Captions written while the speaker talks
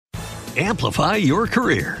Amplify your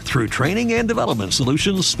career through training and development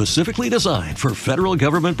solutions specifically designed for federal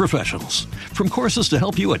government professionals. From courses to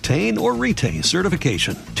help you attain or retain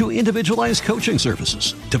certification, to individualized coaching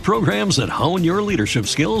services, to programs that hone your leadership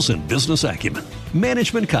skills and business acumen,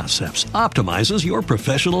 Management Concepts optimizes your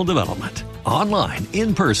professional development. Online,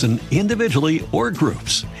 in person, individually, or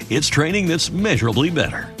groups, it's training that's measurably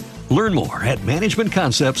better. Learn more at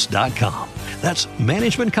managementconcepts.com. That's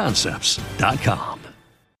managementconcepts.com.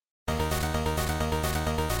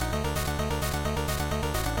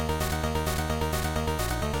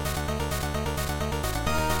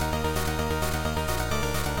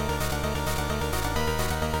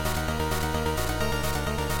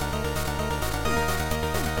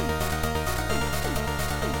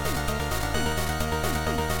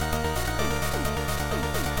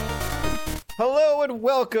 Hello and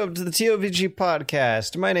welcome to the TOVG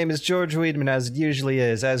podcast. My name is George Weedman, as it usually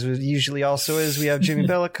is. As it usually also is, we have Jimmy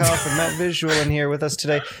Belikoff and Matt Visual in here with us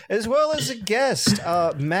today, as well as a guest.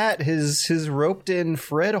 Matt has roped in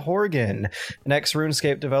Fred Horgan, an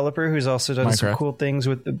ex-RuneScape developer who's also done some cool things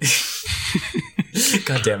with the...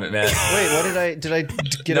 God damn it, Matt. Wait, what did I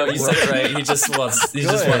get? No, you said it right. He just wants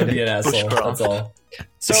to be an asshole. That's all.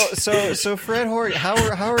 So Fred Horgan,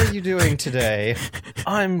 how are you doing today?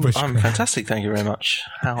 I'm fantastic, thank you very much.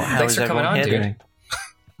 How Thanks is for coming everyone on, here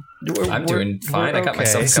dude. I'm doing fine. I got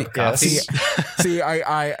myself a cup of coffee. See,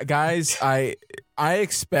 I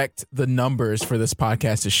expect the numbers for this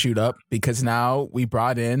podcast to shoot up because now we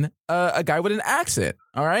brought in a guy with an accent.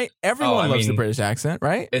 All right, everyone loves the British accent,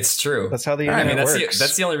 right? It's true. That's how the internet works.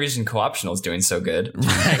 That's the only reason Co-optional is doing so good.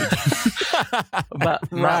 Right.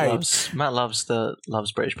 Matt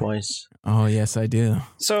loves British boys. Oh yes, I do.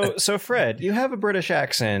 So Fred, you have a British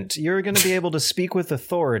accent. You're going to be able to speak with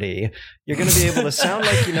authority. You're going to be able to sound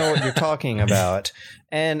like you know what you're talking about,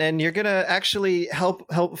 and you're going to actually help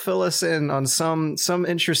fill us in on some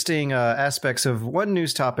interesting aspects of one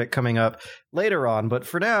news topic coming up later on. But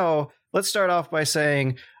for now, let's start off by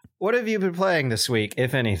saying, what have you been playing this week,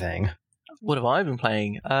 if anything? What have I been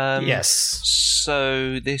playing? Yes.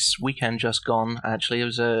 So this weekend just gone, actually, it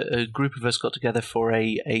was a group of us got together for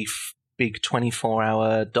a big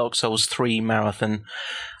 24-hour Dark Souls 3 marathon.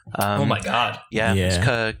 Oh my god! Yeah. It was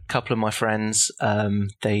a couple of my friends.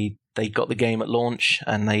 They got the game at launch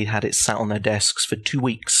and they had it sat on their desks for 2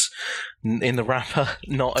 weeks in the wrapper,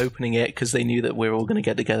 not opening it because they knew that we were all going to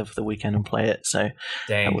get together for the weekend and play it. So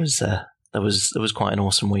Dang. that was quite an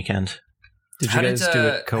awesome weekend. Did you guys do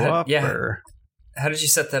it co-op? Or? How did you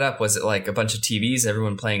set that up? Was it like a bunch of TVs,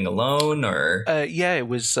 everyone playing alone, or? Yeah, it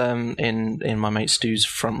was in my mate Stu's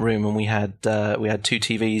front room, and we had 2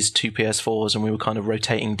 TVs, 2 PS4s, and we were kind of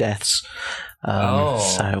rotating deaths.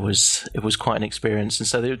 So it was quite an experience, and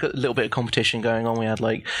so there was a little bit of competition going on. We had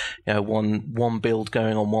one build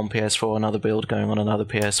going on one PS4, another build going on another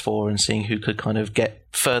PS4, and seeing who could kind of get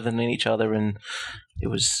further than each other, and it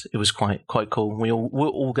was quite cool. We're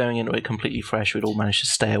all going into it completely fresh. We'd all managed to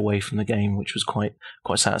stay away from the game, which was quite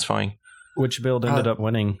satisfying. Which build ended up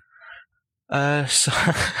winning? So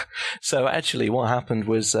actually, what happened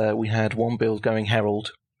was we had one build going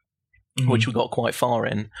Herald. Mm-hmm. Which we got quite far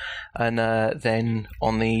in, and then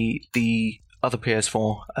on the other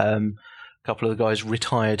PS4, a couple of the guys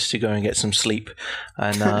retired to go and get some sleep,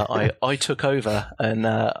 and I took over, and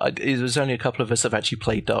it was only a couple of us that have actually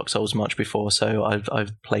played Dark Souls much before, so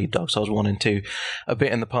I've played Dark Souls 1 and 2 a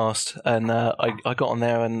bit in the past, and I got on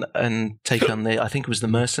there and taken on I think it was the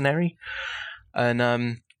Mercenary, and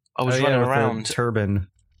I was running around the turban.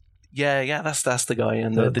 Yeah, that's the guy,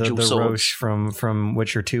 and the dual sword. Roche from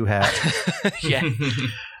Witcher 2 hat. Yeah.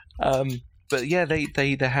 But yeah,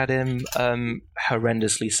 they had him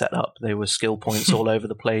horrendously set up. There were skill points all over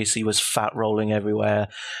the place. He was fat rolling everywhere,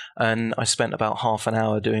 and I spent about half an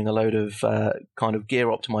hour doing a load of kind of gear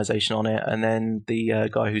optimization on it. And then the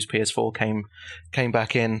guy whose PS4 came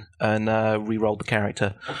back in and re-rolled the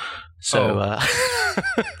character. So, gosh.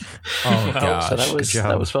 So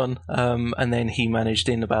that was fun. And then he managed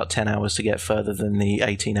in about 10 hours to get further than the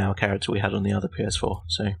 18-hour character we had on the other PS4.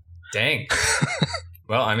 So, dang.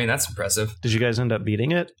 Well, I mean, that's impressive. Did you guys end up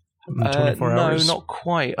beating it in 24 hours? No, not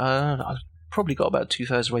quite. I probably got about 2/3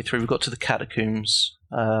 of the way through. We got to the catacombs.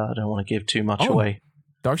 I don't want to give too much away.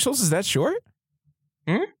 Dark Souls is that short?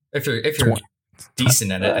 If you're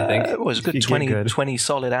decent at it, I think. It was a good 20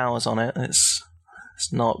 solid hours on it. It's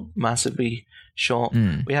not massively short.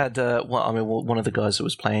 We had one of the guys that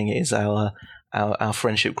was playing it is our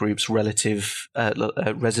friendship group's resident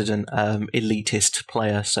elitist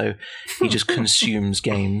player, so he just consumes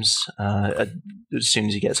games as soon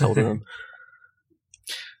as he gets hold of them.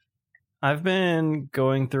 I've been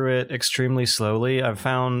going through it extremely slowly. I've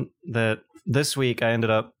found that this week I ended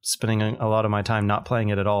up spending a lot of my time not playing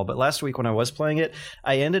it at all. But last week when I was playing it,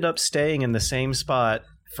 I ended up staying in the same spot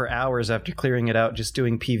for hours after clearing it out, just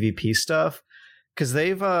doing PvP stuff. Because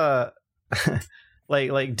they've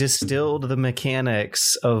like distilled the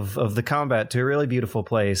mechanics of the combat to a really beautiful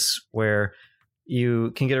place where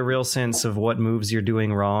you can get a real sense of what moves you're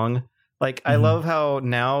doing wrong. Like, I love how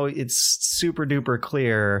now it's super duper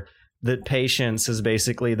clear that patience is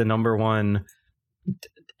basically the number one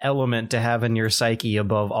element to have in your psyche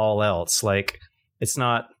above all else. Like, it's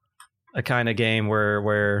not a kind of game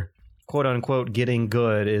where quote unquote getting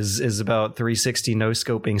good is about 360 no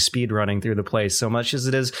scoping speed running through the place so much as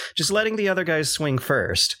it is just letting the other guys swing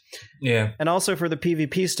first. Yeah. And also for the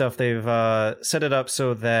PvP stuff, they've set it up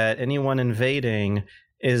so that anyone invading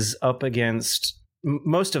is up against,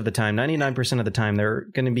 most of the time, 99% of the time, they're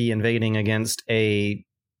going to be invading against a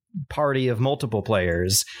party of multiple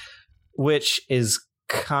players, which is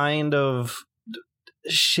kind of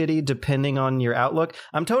shitty depending on your outlook.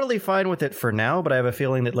 I'm totally fine with it for now, but I have a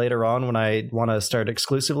feeling that later on when I want to start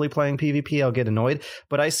exclusively playing PvP, I'll get annoyed.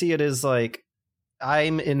 But I see it as like,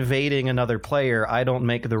 I'm invading another player. I don't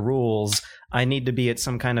make the rules. I need to be at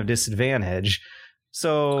some kind of disadvantage.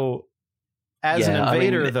 So as an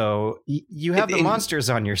invader, though, you have the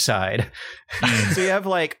monsters on your side. So you have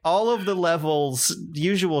like all of the levels,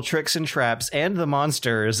 usual tricks and traps, and the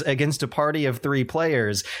monsters against a party of 3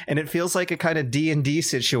 players. And it feels like a kind of D&D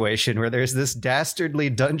situation where there's this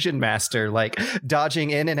dastardly dungeon master like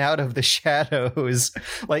dodging in and out of the shadows,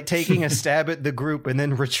 like taking a stab at the group and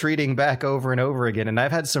then retreating back over and over again. And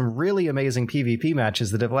I've had some really amazing PvP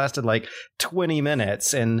matches that have lasted like 20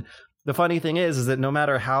 minutes. And the funny thing is that no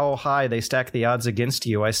matter how high they stack the odds against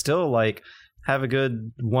you, I still like have a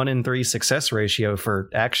good 1 in 3 success ratio for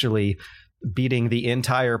actually beating the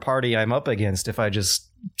entire party I'm up against if I just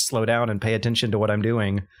slow down and pay attention to what I'm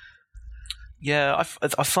doing. Yeah,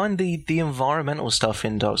 I find the environmental stuff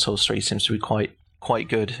in Dark Souls 3 seems to be quite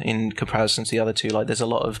good in comparison to the other two. Like, there's a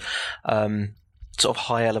lot of sort of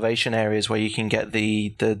high elevation areas where you can get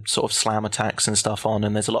the sort of slam attacks and stuff on,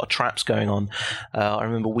 and there's a lot of traps going on. I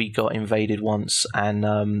remember we got invaded once, and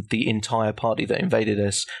the entire party that invaded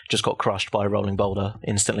us just got crushed by a rolling boulder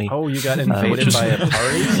instantly. Oh, you got invaded by a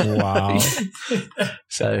party? Wow.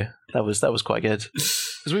 So that was quite good,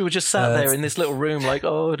 because we were just sat there in this little room like,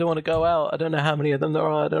 oh, I don't want to go out, I don't know how many of them there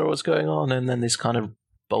are, I don't know what's going on, and then this kind of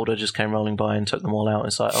boulder just came rolling by and took them all out.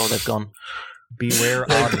 It's like, oh, they've gone. Beware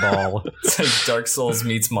oddball. It's like Dark Souls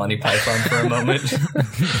meets Monty Python for a moment.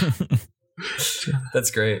 That's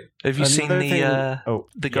great. Have you seen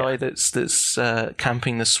the guy that's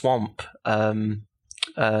camping the swamp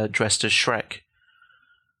dressed as Shrek?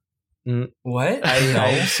 What?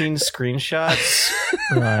 I've seen screenshots.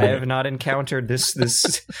 I have not encountered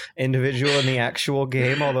this individual in the actual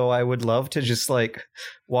game, although I would love to just like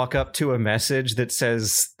walk up to a message that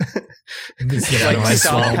says like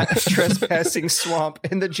stop trespassing swamp,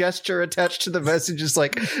 and the gesture attached to the message is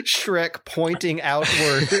like Shrek pointing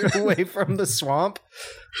outward away from the swamp.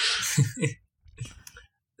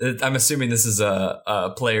 I'm assuming this is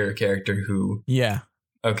a player character who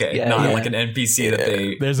Okay, yeah, not like an NPC that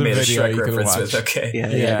they made a Shrek reference with. Okay.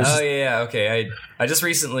 Yeah. Okay. I just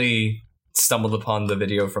recently stumbled upon the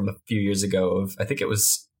video from a few years ago of, I think it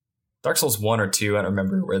was Dark Souls 1 or 2, I don't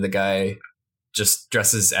remember, where the guy just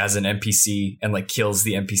dresses as an NPC and like kills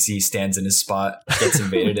the NPC, stands in his spot, gets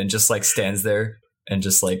invaded, and just like stands there and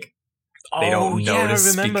just like they don't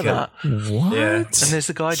notice. I remember that. What? Yeah. And there's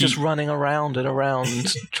the guy just running around and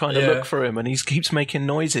around trying to look for him, and he keeps making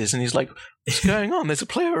noises, and he's like, what's going on? There's a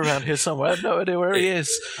player around here somewhere. I have no idea where he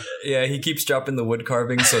is. Yeah, he keeps dropping the wood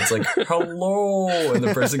carving, so it's like, hello, and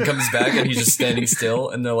the person comes back and he's just standing still,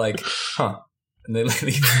 and they're like, huh. And they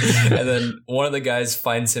leave. And then one of the guys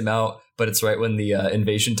finds him out, but it's right when the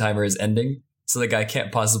invasion timer is ending, so the guy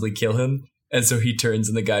can't possibly kill him. And so he turns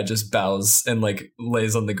and the guy just bows and like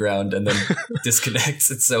lays on the ground and then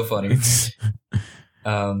disconnects. It's so funny.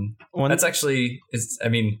 That's actually,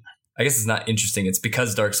 I guess it's not interesting. It's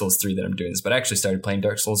because Dark Souls 3 that I'm doing this, but I actually started playing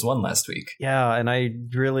Dark Souls 1 last week. Yeah, and I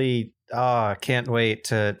really can't wait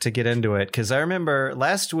to get into it, because I remember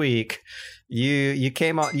last week you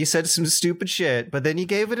came on, you said some stupid shit, but then you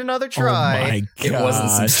gave it another try. Oh my it wasn't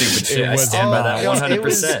some stupid shit. I stand by that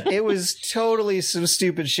 100%. It was totally some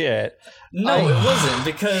stupid shit. No, it wasn't,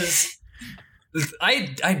 because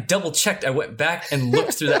I double checked. I went back and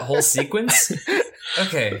looked through that whole sequence.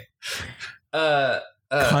 Okay.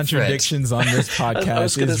 Contradictions on this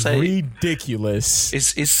podcast is ridiculous.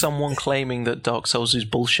 Is someone claiming that Dark Souls is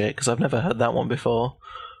bullshit? Because I've never heard that one before.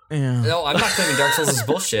 No, I'm not claiming Dark Souls is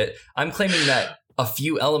bullshit. I'm claiming that a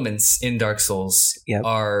few elements in Dark Souls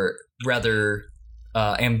are rather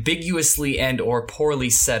ambiguously and or poorly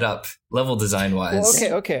set up level design wise.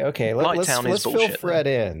 Well, okay. Let's fill Fred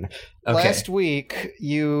in. Okay. Last week,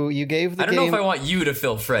 you gave the game... I don't know if I want you to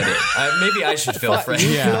fill Fred in. Maybe I should fill Fred in.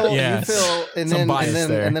 You fill, and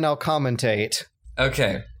then I'll commentate.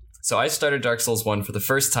 Okay. So I started Dark Souls 1 for the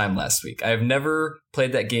first time last week. I have never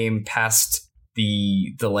played that game past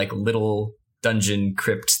the like little dungeon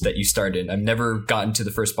crypt that you start in. I've never gotten to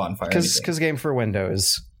the first bonfire. Because game for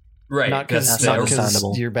Windows. Right. Not because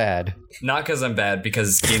you're bad. Not because I'm bad,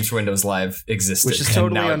 because Games for Windows Live existed. Which is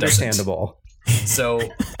totally understandable. So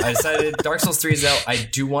I decided Dark Souls 3 is out. I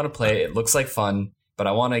do want to play. It looks like fun, but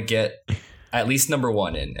I want to get at least number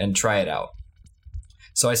 1 in and try it out.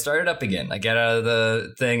 So I started up again. I get out of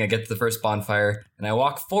the thing, I get to the first bonfire, and I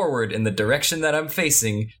walk forward in the direction that I'm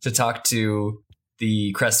facing to talk to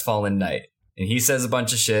the crestfallen knight. And he says a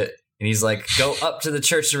bunch of shit, and he's like, go up to the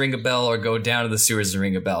church to ring a bell or go down to the sewers to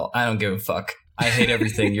ring a bell. I don't give a fuck. I hate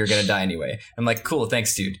everything. You're going to die anyway. I'm like, cool,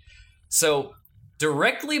 thanks, dude. So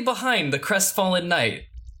directly behind the crestfallen knight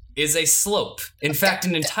is a slope. In fact,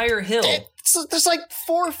 an entire hill. There's like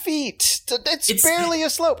 4 feet. It's barely a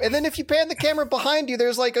slope. And then if you pan the camera behind you,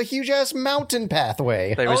 there's like a huge ass mountain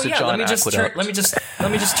pathway. There is a giant aqueduct. Let me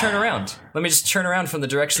just turn around. Let me just turn around from the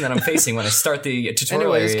direction that I'm facing when I start the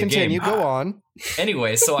tutorial area continue. game. Go on.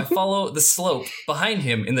 Anyway, so I follow the slope behind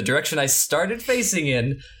him in the direction I started facing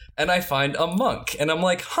in, and I find a monk. And I'm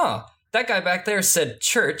like, that guy back there said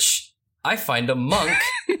church. I find a monk.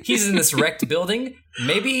 He's in this wrecked building.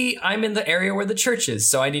 Maybe I'm in the area where the church is,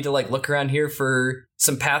 so I need to like look around here for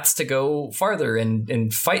some paths to go farther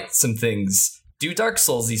and fight some things. Do Dark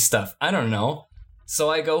Souls-y stuff. I don't know.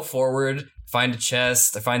 So I go forward, find a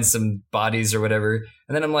chest, I find some bodies or whatever,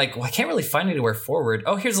 and then I'm like, well, I can't really find anywhere forward.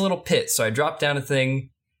 Oh, here's a little pit. So I drop down a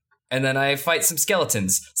thing, and then I fight some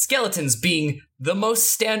skeletons. Skeletons being the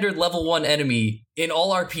most standard level 1 enemy in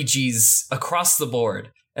all RPGs across the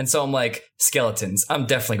board. And so I'm like, skeletons, I'm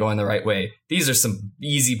definitely going the right way. These are some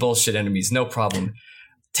easy bullshit enemies, no problem.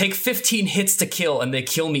 Take 15 hits to kill, and they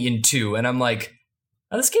kill me in 2. And I'm like,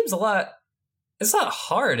 oh, this game's it's not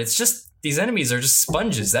hard. It's just, these enemies are just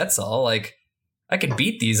sponges, that's all. Like, I could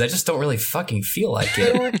beat these, I just don't really fucking feel like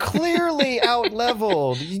it. They were clearly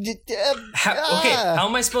out-leveled. How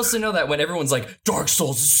am I supposed to know that when everyone's like, Dark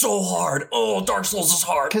Souls is so hard? Oh, Dark Souls is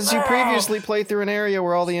hard. Because you previously played through an area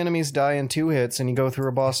where all the enemies die in 2 hits and you go through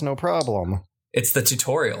a boss no problem. It's the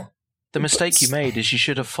tutorial. The mistake you made is you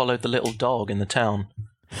should have followed the little dog in the town.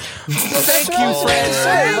 Thank you,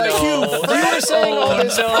 Fred. You were saying all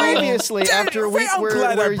this previously after a week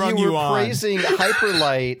where you were praising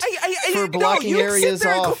Hyperlight for blocking areas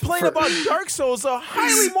off. You complain about Dark Souls, a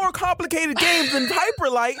highly more complicated game than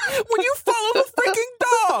Hyperlight, when you follow the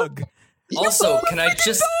freaking dog. Also, can I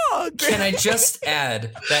just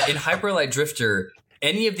add that in Hyperlight Drifter,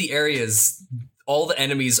 any of the areas, all the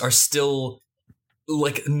enemies are still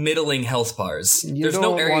like middling health bars. There's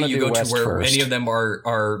no area you go to where any of them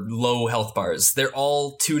are low health bars. They're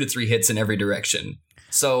all 2 to 3 hits in every direction.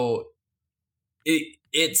 So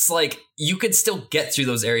it's like you could still get through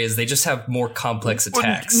those areas. They just have more complex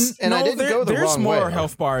attacks. And I didn't go the wrong way. There's more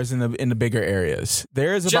health bars in the bigger areas.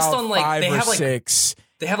 There's just about on, like, 5 or 6.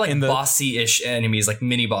 They have like bossy-ish enemies, like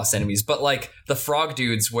mini boss enemies, but like the frog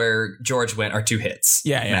dudes where George went are 2 hits.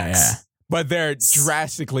 Yeah. But they're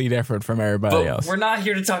drastically different from everybody else. We're not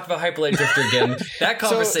here to talk about Hyperlight Drifter again. That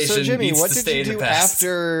conversation so Jimmy, needs what to did stay you in the do past.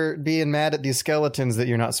 after being mad at these skeletons that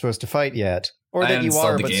you're not supposed to fight yet? Or that you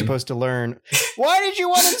are, but supposed to learn? Why did you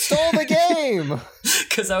uninstall the game?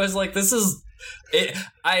 Because I was like, this is...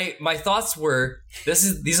 My thoughts were,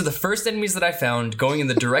 these are the first enemies that I found going in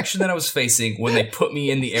the direction that I was facing when they put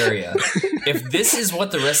me in the area. If this is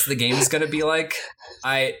what the rest of the game is going to be like,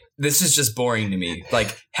 this is just boring to me.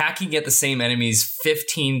 Like, hacking at the same enemies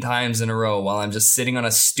 15 times in a row while I'm just sitting on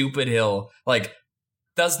a stupid hill, like,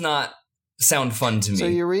 does not sound fun to me. So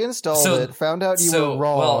you reinstalled it, found out you were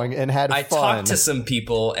wrong, and had fun. I talked to some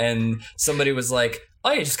people, and somebody was like,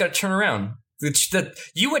 oh, you just got to turn around.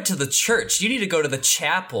 You went to the church. You need to go to the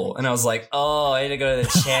chapel. And I was like, oh, I need to go to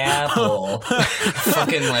the chapel.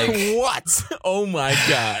 Fucking like... What? Oh my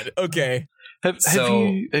God. Okay. Have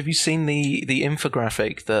you seen the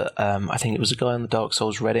infographic that I think it was a guy on the Dark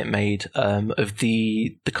Souls Reddit made of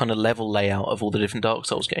the kind of level layout of all the different Dark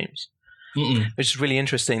Souls games? Which is really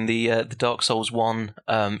interesting. The Dark Souls 1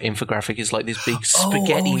 infographic is like this big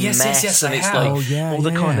spaghetti mess, and it's like all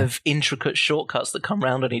the kind of intricate shortcuts that come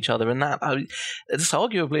around on each other, and it's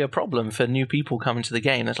arguably a problem for new people coming to the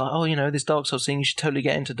game. It's like, this Dark Souls thing, you should totally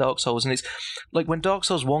get into Dark Souls. And it's like when Dark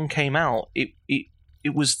Souls 1 came out,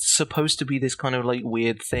 it was supposed to be this kind of like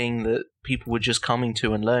weird thing that people were just coming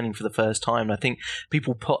to and learning for the first time. And I think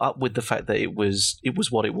people put up with the fact that it was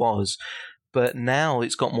what it was. But now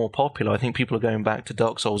it's got more popular. I think people are going back to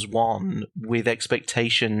Dark Souls 1 with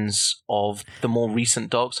expectations of the more recent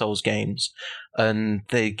Dark Souls games. And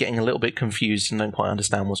they're getting a little bit confused and don't quite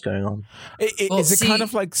understand what's going on. Is it kind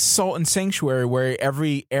of like Salt and Sanctuary, where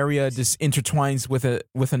every area just intertwines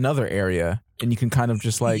with another area, and you can kind of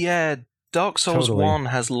just like... Yeah, Dark Souls 1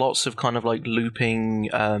 has lots of kind of like looping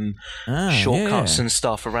shortcuts and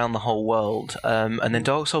stuff around the whole world. And then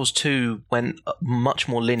Dark Souls 2 went much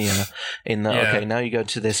more linear in that, okay, now you go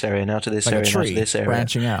to this area, now to this like area, now to this area.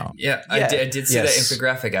 Branching out. Yeah, I did see that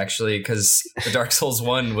infographic, actually, because the Dark Souls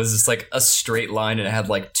 1 was just like a straight line, and it had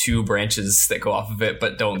like 2 branches that go off of it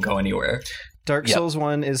but don't go anywhere. Dark Souls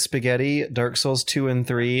 1 is spaghetti, Dark Souls 2 and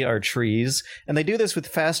 3 are trees, and they do this with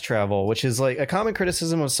fast travel, which is like a common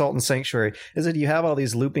criticism of Salt and Sanctuary, is that you have all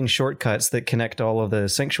these looping shortcuts that connect all of the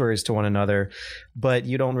sanctuaries to one another, but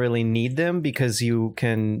you don't really need them because you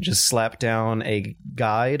can just slap down a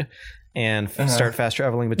guide and start fast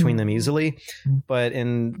traveling between them easily. But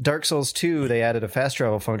in Dark Souls 2, they added a fast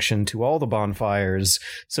travel function to all the bonfires,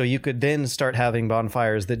 so you could then start having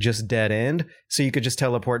bonfires that just dead end, so you could just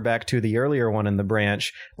teleport back to the earlier one in the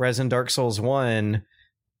branch, whereas in Dark Souls 1,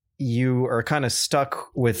 you are kind of stuck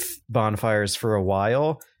with bonfires for a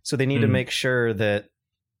while, so they need to make sure that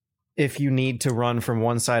if you need to run from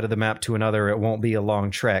one side of the map to another, it won't be a long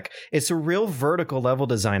trek. It's a real vertical level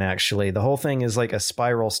design, actually. The whole thing is like a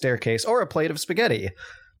spiral staircase or a plate of spaghetti.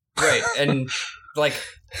 Right, and like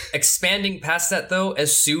expanding past that, though,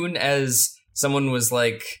 as soon as someone was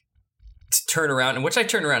like to turn around, and which I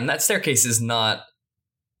turn around, and that staircase is not,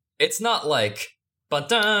 it's not like,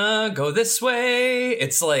 go this way.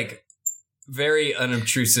 It's like very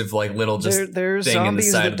unobtrusious, like little just there's thing in the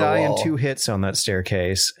zombies side that of the die wall. in 2 hits on that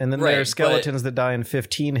staircase, and then there are skeletons that die in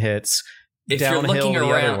 15 hits. If downhill you're looking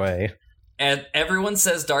the around, other way. And everyone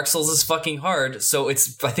says Dark Souls is fucking hard, so I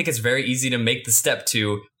think it's very easy to make the step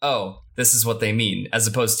to, oh, this is what they mean, as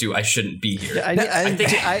opposed to I shouldn't be here.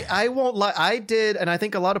 I won't lie. I did, and I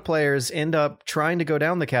think a lot of players end up trying to go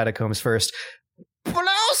down the catacombs first. But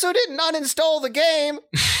I also didn't uninstall the game.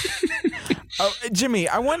 Jimmy,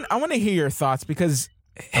 I want to hear your thoughts, because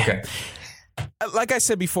okay, like I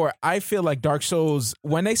said before, I feel like Dark Souls,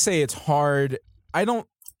 when they say it's hard, I don't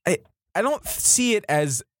see it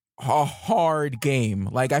as a hard game.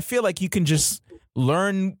 Like, I feel like you can just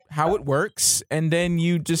learn how it works, and then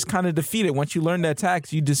you just kind of defeat it. Once you learn the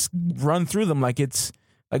attacks, you just run through them like it's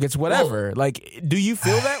whatever. Well, like, do you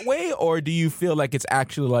feel that way, or do you feel like it's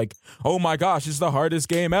actually like, oh my gosh, it's the hardest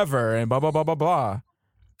game ever, and blah blah blah blah blah?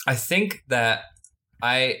 I think that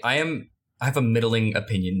I have a middling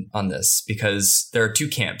opinion on this, because there are 2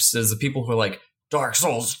 camps. There's the people who are like, Dark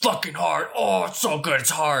Souls is fucking hard. Oh, it's so good, it's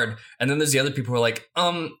hard. And then there's the other people who are like,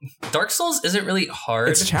 Dark Souls isn't really hard.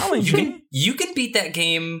 It's challenging. You can beat that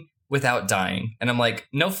game without dying. And I'm like,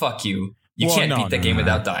 no, fuck you. You can't beat that game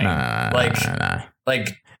without dying.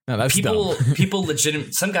 No, that's people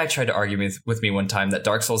legitimate. Some guy tried to argue with me one time that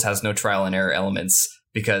Dark Souls has no trial and error elements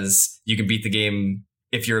because you can beat the game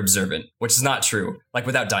if you're observant, which is not true. Like,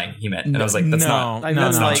 without dying, he meant. And I was like, that's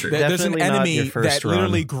not true. There's an enemy that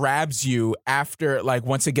literally grabs you after, like,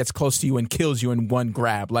 once it gets close to you and kills you in one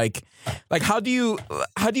grab. Like how do you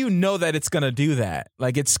know that it's gonna do that?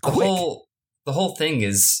 Like, it's quick. The whole thing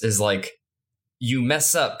is like, you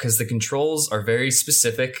mess up because the controls are very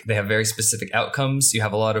specific. They have very specific outcomes. You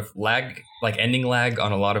have a lot of lag, like ending lag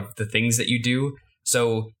on a lot of the things that you do.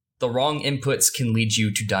 So the wrong inputs can lead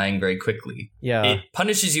you to dying very quickly. Yeah. It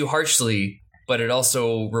punishes you harshly, but it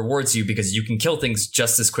also rewards you because you can kill things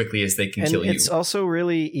just as quickly as they can kill you. And it's also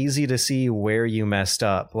really easy to see where you messed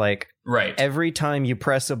up. Like, every time you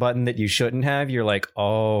press a button that you shouldn't have, you're like,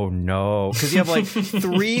 oh no. Because you have like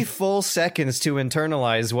 3 full seconds to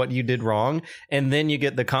internalize what you did wrong, and then you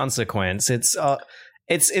get the consequence. It's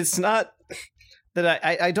not that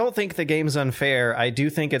I don't think the game's unfair. I do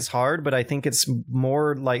think it's hard, but I think it's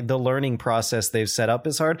more like the learning process they've set up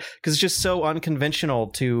is hard, because it's just so unconventional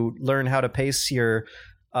to learn how to pace your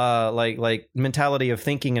like mentality of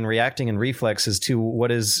thinking and reacting and reflexes to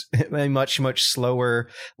what is a much slower,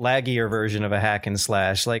 laggier version of a hack and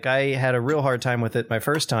slash. Like I had a real hard time with it my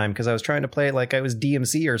first time because I was trying to play it like I was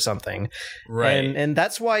DMC or something. Right. And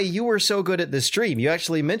that's why you were so good at this stream. You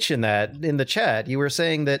actually mentioned that in the chat. You were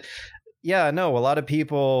saying that, yeah, no, a lot of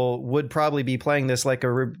people would probably be playing this like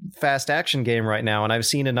a fast action game right now, and I've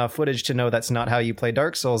seen enough footage to know that's not how you play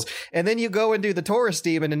Dark Souls. And then you go and do the Taurus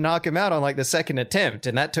demon and knock him out on like the second attempt,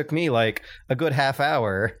 and that took me like a good half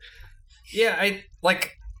hour. Yeah,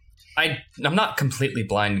 I'm not completely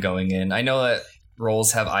blind going in. I know that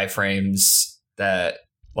roles have iframes, that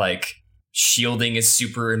like shielding is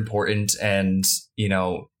super important, and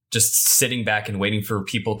just sitting back and waiting for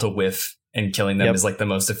people to whiff and killing them is like the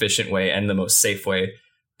most efficient way and the most safe way.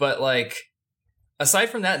 But like, aside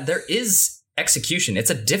from that, there is execution. It's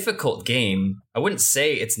a difficult game. I wouldn't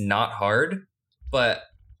say it's not hard, but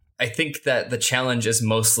I think that the challenge is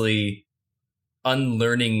mostly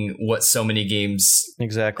unlearning what so many games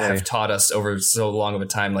have taught us over so long of a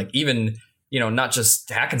time. Like even, not just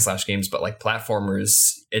hack and slash games, but like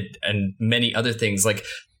platformers and many other things. Like,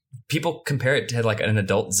 people compare it to like an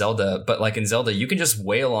adult Zelda, but like in Zelda, you can just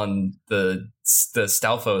wail on the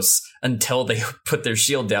Stalfos until they put their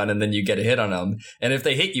shield down, and then you get a hit on them. And if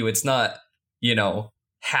they hit you, it's not,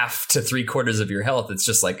 half to 3/4 of your health. It's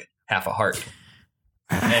just like half a heart.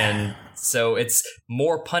 And so it's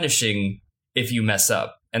more punishing if you mess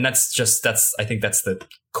up. And I think that's the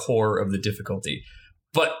core of the difficulty.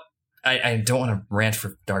 But I don't want to rant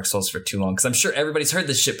for Dark Souls for too long, because I'm sure everybody's heard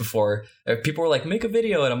this shit before. People were like, make a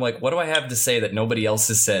video. And I'm like, what do I have to say that nobody else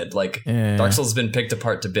has said? Like, Dark Souls has been picked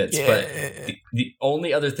apart to bits. Yeah. But the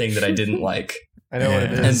only other thing that I didn't like. I know what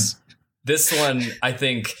it is. And this one, I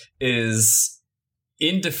think, is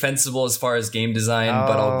indefensible as far as game design,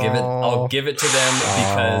 but I'll give it to them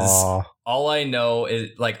because all I know is,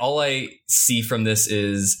 like, all I see from this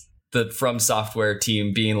is the From Software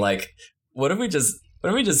team being like, what if we just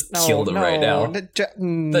kill them right now?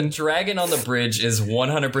 The dragon on the bridge is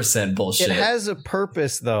 100% bullshit. It has a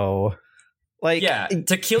purpose, though. Like, yeah,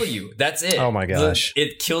 to kill you. That's it. Oh my gosh.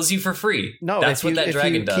 It kills you for free. No, that's what that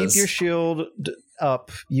dragon does. If you keep your shield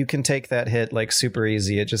up, you can take that hit like super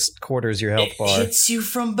easy. It just quarters your health bar. It hits you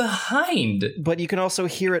from behind. But you can also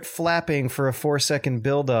hear it flapping for a 4-second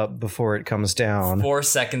build-up before it comes down. 4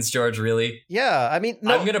 seconds, George, really? Yeah, I mean...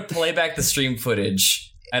 No. I'm going to play back the stream footage,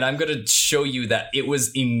 and I'm going to show you that it was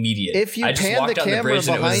immediate. If you pan the camera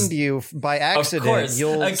behind you by accident,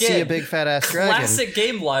 you'll see a big fat-ass dragon. Classic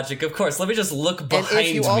game logic, of course. Let me just look behind me. And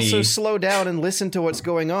if you also slow down and listen to what's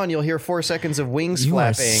going on, you'll hear 4 seconds of wings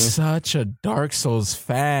flapping. You are such a Dark Souls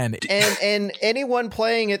fan. And anyone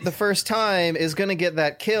playing it the first time is going to get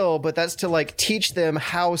that kill, but that's to like teach them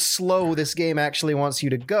how slow this game actually wants you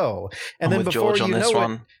to go. And then before you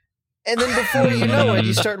know it... And then before you know it,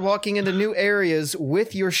 you start walking into new areas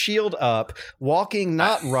with your shield up, walking,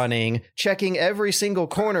 not running, checking every single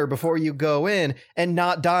corner before you go in, and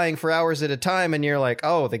not dying for hours at a time. And you're like,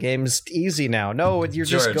 oh, the game's easy now. No, you're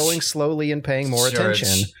just going slowly and paying more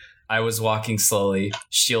attention. I was walking slowly,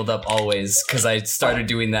 shield up always, because I started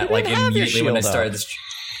doing that like immediately when I started this.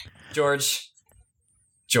 George.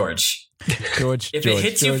 If it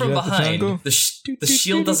hits you from behind, the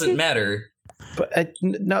shield doesn't matter. But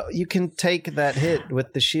no, you can take that hit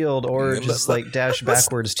with the shield, or just like dash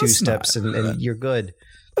backwards 2 steps, and you're good.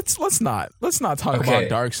 Let's not talk about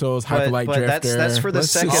Dark Souls, Hyperlight Drifter. That's for the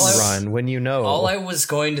second run when you know. All I was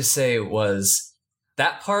going to say was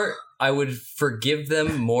that part I would forgive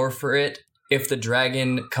them more for it if the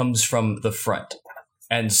dragon comes from the front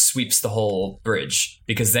and sweeps the whole bridge,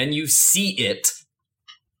 because then you see it.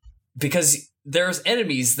 Because there's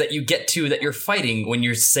enemies that you get to that you're fighting when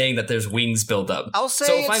you're saying that there's wings build up. I'll say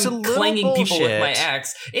so if it's I'm a little clanging bullshit. people with my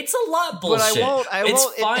axe, it's a lot bullshit. But I won't.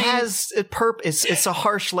 It's fine. It has a purpose. It's a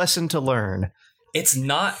harsh lesson to learn. It's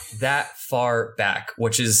not that far back,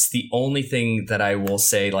 which is the only thing that I will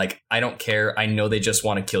say. Like, I don't care. I know they just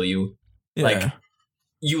want to kill you. Yeah. Like,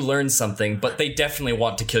 you learn something, but they definitely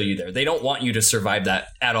want to kill you there. They don't want you to survive that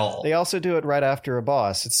at all. They also do it right after a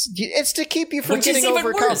boss. It's to keep you from getting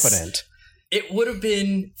overconfident. It would have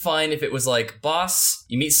been fine if it was like, boss,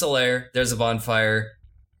 you meet Solaire, there's a bonfire,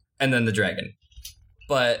 and then the dragon.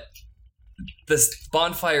 But this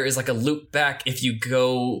bonfire is like a loop back if you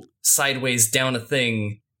go sideways down a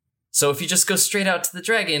thing. So if you just go straight out to the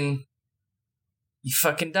dragon, you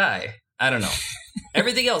fucking die. I don't know.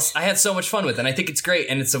 Everything else I had so much fun with, and I think it's great,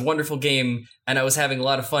 and it's a wonderful game, and I was having a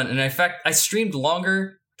lot of fun. And in fact, I streamed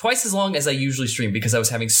twice as long as I usually stream, because I was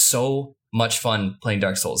having so much fun playing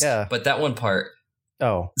Dark Souls. Yeah. But that one part,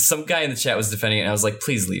 Oh, some guy in the chat was defending it, and I was like,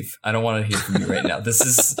 please leave. I don't want to hear from you right now. This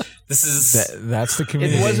is that's the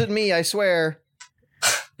community. it wasn't me, I swear.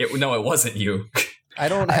 No, it wasn't you. I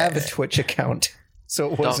don't have a Twitch account,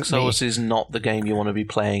 so it wasn't Dark Souls me. is not the game you want to be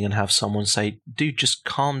playing and have someone say, dude, just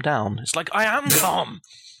calm down. It's like, I am calm.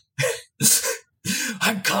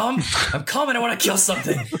 I'm calm. I'm calm and I want to kill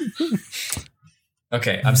something.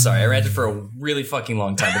 Okay, I'm sorry. I ranted for a really fucking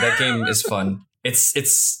long time, but that game is fun.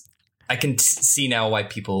 It's. I can see now why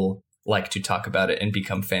people like to talk about it and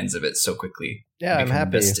become fans of it so quickly. Yeah, I'm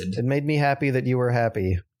happy. Invested. It made me happy that you were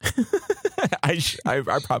happy. I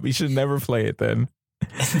probably should never play it then.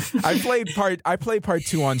 I played part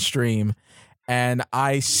 2 on stream, and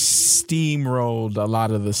I steamrolled a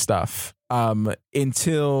lot of the stuff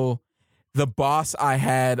until the boss I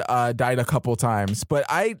had died a couple times. But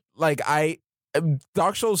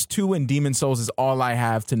Dark Souls 2 and Demon Souls is all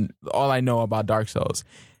I know about Dark Souls.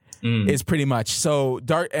 Is pretty much so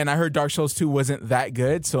and I heard Dark Souls 2 wasn't that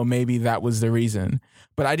good, so maybe that was the reason.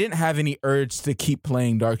 But I didn't have any urge to keep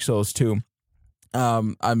playing Dark Souls 2.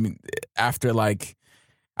 I'm after I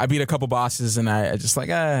beat a couple bosses and I just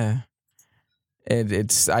I'd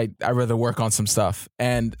rather work on some stuff.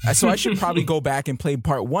 And so I should probably go back and play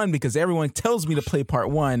part 1 because everyone tells me to play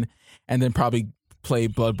part 1 and then probably play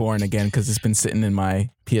Bloodborne again because it's been sitting in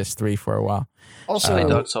my PS3 for a while. Also,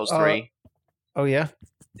 Dark Souls 3. Oh yeah,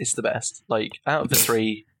 It's the best. Out of the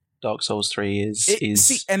 3, Dark Souls 3 it's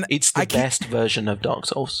the best version of Dark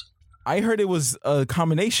Souls. I heard it was a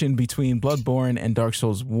combination between Bloodborne and Dark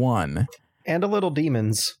Souls 1. and a little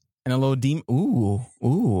demons. And a little demon. Ooh.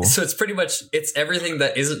 So it's everything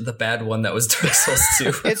that isn't the bad one that was Dark Souls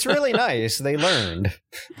 2. It's really nice. They learned.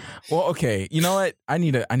 Well, okay. You know what? I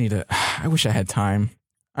wish I had time.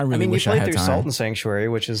 I really wish I you had played through time. Salt and Sanctuary,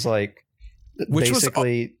 which is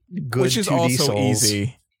basically good which is 2D also Souls.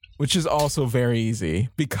 easy. Which is also very easy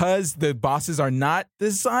because the bosses are not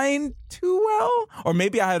designed too well. Or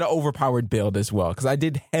maybe I had an overpowered build as well because I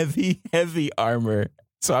did heavy armor.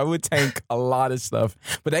 So I would tank a lot of stuff.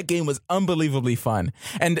 But that game was unbelievably fun.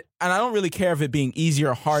 And I don't really care if it being easy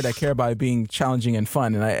or hard. I care about it being challenging and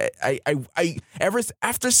fun. And I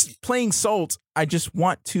after playing Salt, I just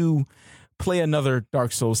want to play another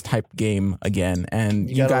Dark Souls type game again, and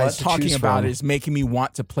you guys talking about it is making me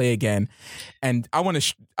want to play again. And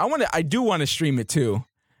I do want to stream it too,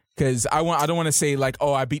 because I don't want to say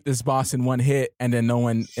I beat this boss in one hit and then no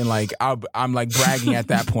one I'm bragging at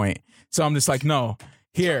that point. So I'm just no,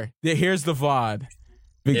 here's the VOD.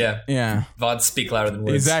 Yeah. VODs speak louder than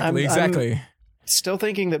words. Exactly. I'm still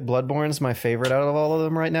thinking that Bloodborne's my favorite out of all of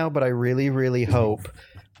them right now, but I really, really hope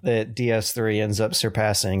that DS3 ends up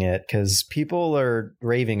surpassing it because people are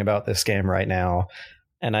raving about this game right now.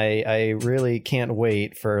 And I really can't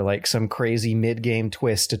wait for some crazy mid-game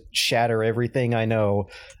twist to shatter everything I know,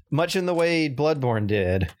 much in the way Bloodborne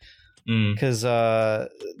did. Because the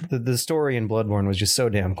story in Bloodborne was just so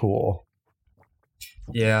damn cool.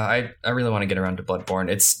 Yeah, I really want to get around to Bloodborne.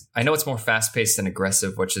 I know it's more fast-paced and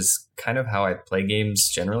aggressive, which is kind of how I play games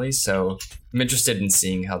generally, so I'm interested in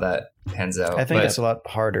seeing how that pans out. I think it's a lot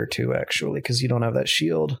harder too, actually, because you don't have that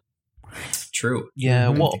shield. True. Yeah,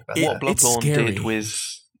 what Bloodborne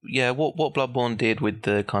did with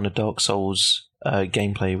the kind of Dark Souls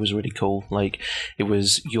gameplay was really cool. It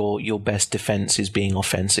was your best defense is being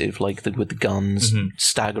offensive, with the guns,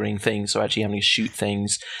 staggering things, so actually having to shoot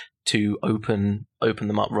things to open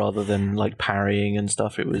them up rather than parrying and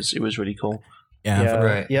stuff. It was really cool. Yeah,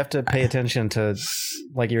 right. You have to pay attention to,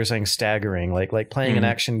 like you were saying, staggering, like playing an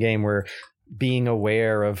action game where being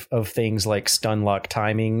aware of things like stun lock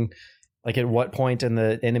timing. At what point in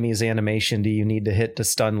the enemy's animation do you need to hit to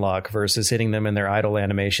stun lock versus hitting them in their idle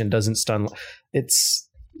animation doesn't stun. It's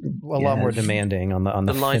a lot more demanding on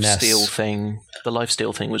the lifesteal thing. The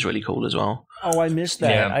lifesteal thing was really cool as well. Oh, I missed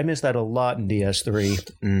that. Yeah. I missed that a lot in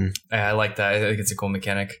DS3. I like that. I think it's a cool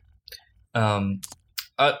mechanic. On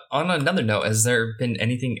another note, has there been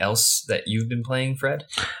anything else that you've been playing, Fred?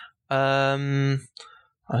 I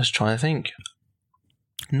was trying to think.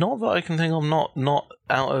 Not that I can think of. Not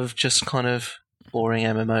out of just kind of boring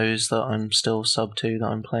MMOs that I'm still sub to that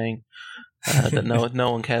I'm playing. That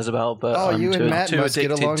no one cares about, but I'm you and Matt must get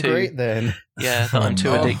along great then. Yeah, that I'm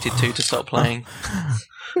too addicted to stop playing.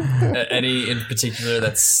 Any in particular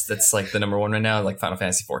that's the number one right now, like Final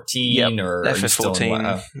Fantasy 14 or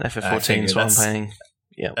FF14? FF14 is what I'm playing.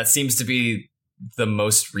 Yeah, that seems to be the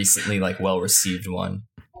most recently well received one.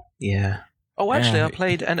 Yeah. Oh, actually, I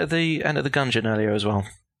played Enter the Gungeon earlier as well.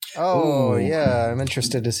 Oh, yeah. I'm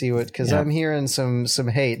interested to see because I'm hearing some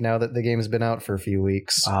hate now that the game's been out for a few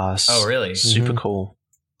weeks. Oh, really? Super cool.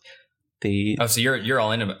 So you're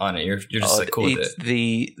all in on it. You're just like cool with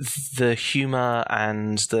it. The humor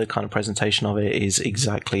and the kind of presentation of it is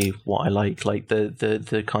exactly what I like. Like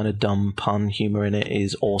the kind of dumb pun humor in it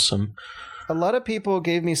is awesome. A lot of people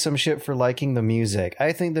gave me some shit for liking the music.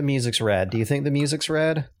 I think the music's rad. Do you think the music's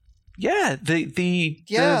rad? Yeah,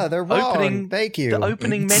 they're wrong. Opening, Thank you. The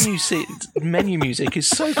opening menu music is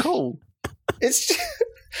so cool. It's just,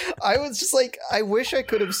 I was just like, I wish I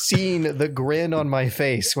could have seen the grin on my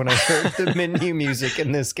face when I heard the menu music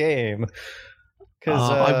in this game.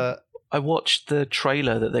 Because I watched the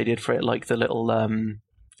trailer that they did for it, like the little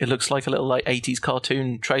it looks like a little like 80s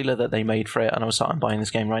cartoon trailer that they made for it, and I was like, I'm buying this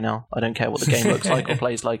game right now. I don't care what the game looks like or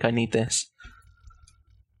plays like. I need this.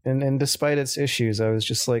 And despite its issues, I was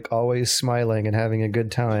just like always smiling and having a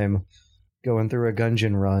good time going through a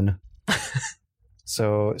Gungeon run.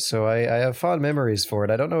 So I have fond memories for it.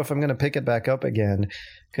 I don't know if I'm going to pick it back up again,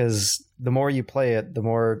 because the more you play it, the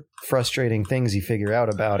more frustrating things you figure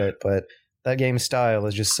out about it. But that game's style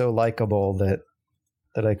is just so likable that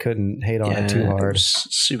I couldn't hate on it too hard.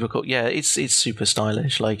 Super cool. Yeah, it's super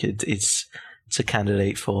stylish. Like it's a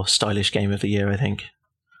candidate for stylish game of the year, I think.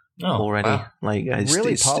 Already. Wow. Like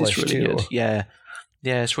really polished it's really too. Good.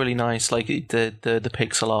 Yeah, it's really nice. Like the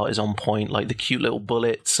pixel art is on point. Like the cute little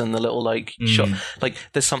bullets and the little like shot. Like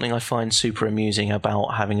there's something I find super amusing about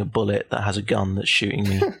having a bullet that has a gun that's shooting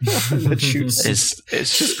me. That shoots.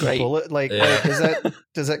 It's just great. Bullet, like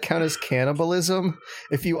does that count as cannibalism?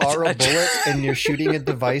 If you are a bullet and you're shooting a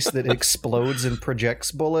device that explodes and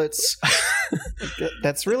projects bullets,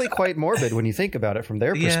 that's really quite morbid when you think about it from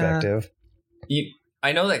their perspective.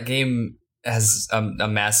 I know that game has a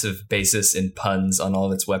massive basis in puns on all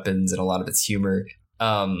of its weapons and a lot of its humor.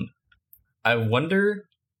 I wonder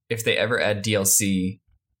if they ever add DLC,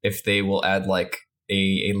 if they will add like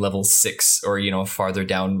a level 6 or, a farther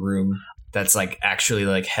down room that's like actually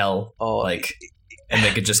like hell, and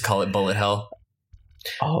they could just call it Bullet Hell.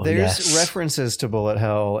 There's references to Bullet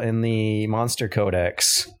Hell in the Monster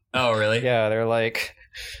Codex. Oh, really? Yeah, they're like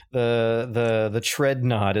the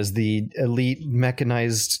Treadnought is the elite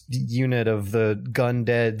mechanized unit of the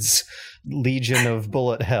Gundead's Legion of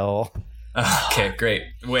Bullet Hell. Okay, great.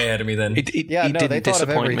 Way ahead of me then. They didn't thought of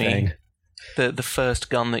disappoint everything. me. The first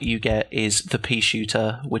gun that you get is the pea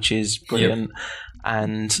shooter, which is brilliant. Yep.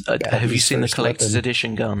 And have you seen the collector's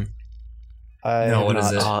edition gun? No, what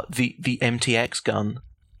is it? The MTX gun.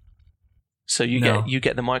 So you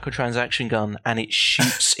get the microtransaction gun, and it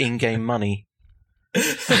shoots in-game money.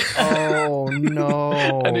 Oh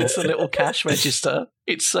no! And it's a little cash register.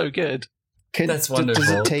 It's so good. That's wonderful.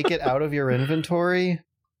 Does it take it out of your inventory?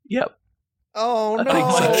 Yep. Oh no! Oh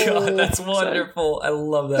my god, that's wonderful. I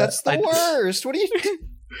love that. That's the worst. What do you?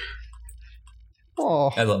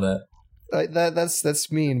 Oh, I love that.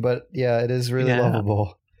 That's mean, but yeah, it is really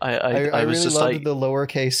lovable. I was really just loved like the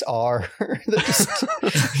lowercase r that just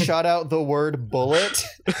shot out the word bullet,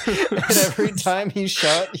 and every time he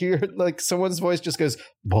shot, you heard like someone's voice just goes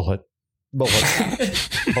bullet, bullet,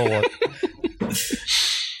 bullet.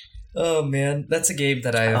 Oh man, that's a game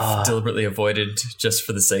that I have deliberately avoided just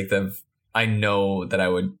for the sake of I know that I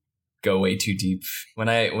would go way too deep.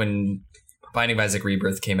 When Binding of Isaac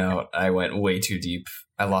Rebirth came out, I went way too deep.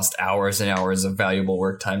 I lost hours and hours of valuable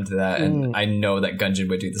work time to that, and I know that Gungeon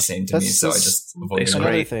would do the same to me, so I just avoided it.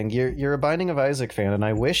 Another thing, you're a Binding of Isaac fan, and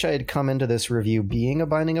I wish I had come into this review being a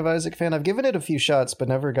Binding of Isaac fan. I've given it a few shots, but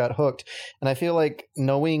never got hooked, and I feel like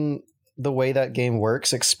knowing the way that game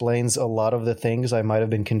works explains a lot of the things I might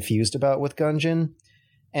have been confused about with Gungeon,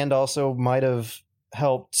 and also might have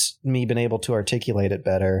helped me been able to articulate it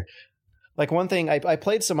better. Like one thing, I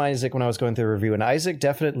played some Isaac when I was going through a review, and Isaac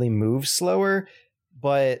definitely moves slower.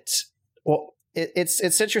 But it's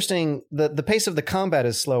interesting. The pace of the combat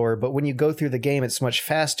is slower, but when you go through the game, it's much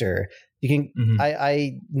faster. You can.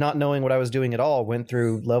 I not knowing what I was doing at all went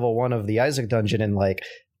through level 1 of the Isaac dungeon in like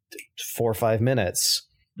 4 or 5 minutes,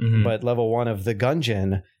 but level 1 of the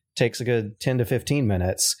Gungeon takes a good 10 to 15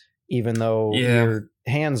 minutes. Even though your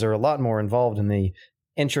hands are a lot more involved in the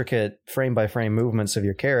intricate frame by frame movements of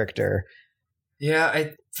your character. Yeah,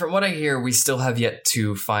 from what I hear, we still have yet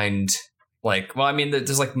to find.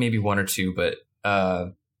 There's like maybe 1 or 2, but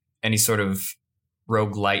any sort of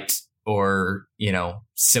roguelite or,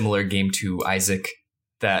 similar game to Isaac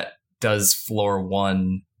that does floor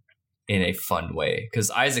 1 in a fun way. Because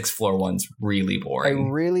Isaac's floor 1's really boring. I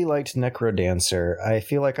really liked Necrodancer. I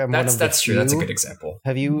feel like that's true. That's a good example.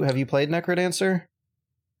 Have you played Necrodancer?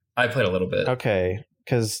 I played a little bit. Okay,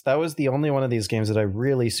 because that was the only one of these games that I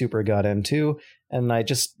really super got into, and I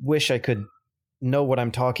just wish I could know what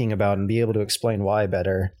I'm talking about and be able to explain why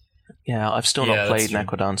better. Yeah, I've still not played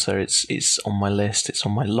Necrodancer. It's on my list. It's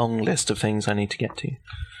on my long list of things I need to get to.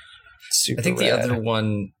 Super I think rad. the other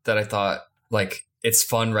one that I thought, like, it's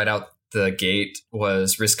fun right out the gate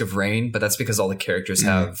was Risk of Rain, but that's because all the characters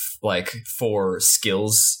have, like, 4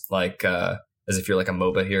 skills, like, as if you're, like, a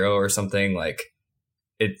MOBA hero or something, like,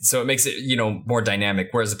 so it makes it, you know, more dynamic,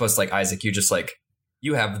 whereas opposed to, like, Isaac, you just, like,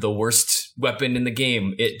 you have the worst weapon in the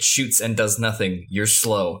game. It shoots and does nothing. You're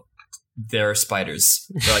slow. There are spiders.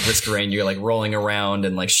 So like Risk of Rain, you're like rolling around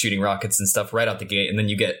and like shooting rockets and stuff right out the gate, and then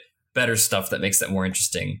you get better stuff that makes that more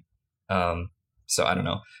interesting. So I don't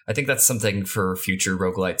know. I think that's something for future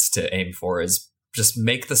roguelites to aim for, is just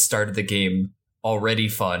make the start of the game already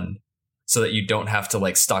fun, so that you don't have to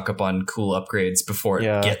like stock up on cool upgrades before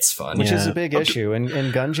it gets fun. Which is a big issue. In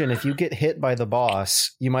Gungeon, if you get hit by the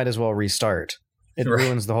boss, you might as well restart. It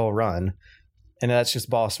ruins the whole run. And that's just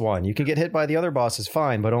boss 1. You can get hit by the other bosses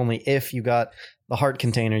fine, but only if you got the heart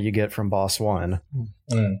container you get from boss 1.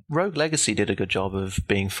 Rogue Legacy did a good job of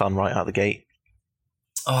being fun right out the gate.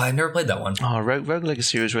 Oh, I never played that one. Oh, Rogue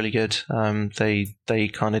Legacy was really good. They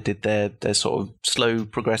kind of did their sort of slow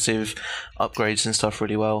progressive upgrades and stuff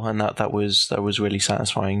really well, and that was really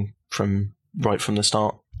satisfying from the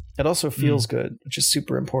start. It also feels good, which is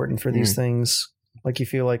super important for these things. Like you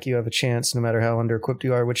feel like you have a chance no matter how under-equipped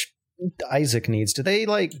you are, which Isaac needs. Do they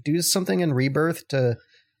like do something in Rebirth to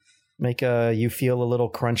make you feel a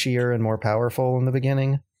little crunchier and more powerful in the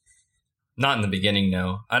beginning? Not in the beginning,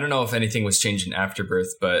 no. I don't know if anything was changed in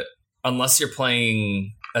Afterbirth, but unless you're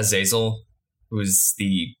playing Azazel, who's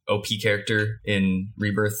the OP character in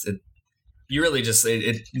Rebirth, you really just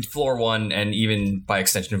floor 1 and even by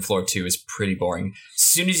extension floor 2 is pretty boring. As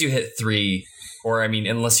soon as you hit 3, or I mean,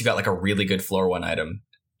 unless you got like a really good floor 1 item,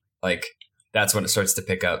 like that's when it starts to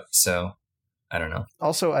pick up. So I don't know.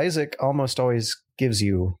 Also, Isaac almost always gives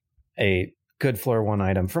you a good floor 1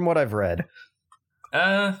 item from what I've read.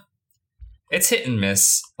 It's hit and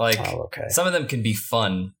miss. Like some of them can be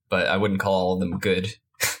fun, but I wouldn't call all of them good.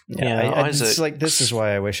 It's like, this is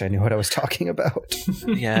why I wish I knew what I was talking about.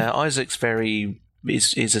 Isaac's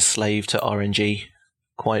is a slave to RNG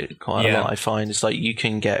quite a lot. I find it's like you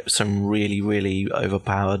can get some really, really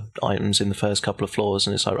overpowered items in the first couple of floors,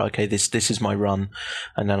 and it's like, okay, this is my run,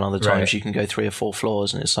 and then other times you can go 3 or 4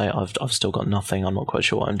 floors, and it's like I've still got nothing. I'm not quite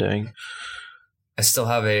sure what I'm doing. I still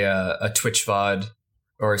have a Twitch VOD,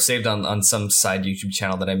 or saved on some side YouTube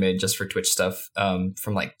channel that I made just for Twitch stuff,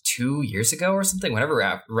 from like 2 years ago or something, whenever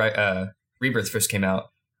Rebirth first came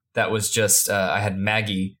out. That was just, I had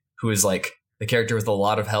Maggie, who is like the character with a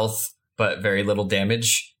lot of health, but very little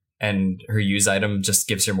damage, and her use item just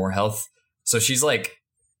gives her more health. So she's like,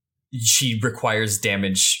 she requires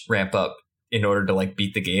damage ramp up in order to like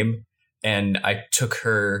beat the game. And I took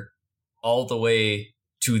her all the way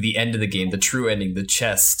to the end of the game, the true ending, the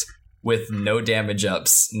chest, with no damage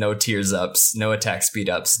ups, no tears ups, no attack speed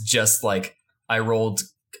ups. Just like I rolled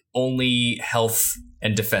only health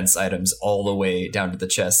and defense items all the way down to the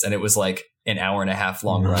chest. And it was like an hour and a half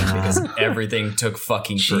long run because everything took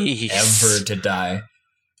fucking forever to die.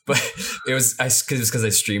 But it was because I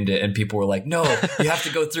streamed it and people were like, no, you have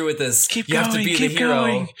to go through with this. You have to be the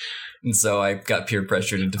hero. And so I got peer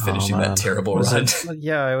pressured into finishing that terrible run.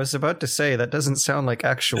 I was about to say, that doesn't sound like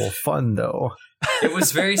actual fun, though. It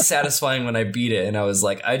was very satisfying when I beat it, and I was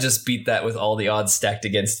like, I just beat that with all the odds stacked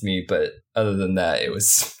against me, but other than that, it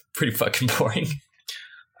was pretty fucking boring.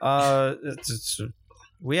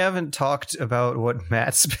 We haven't talked about what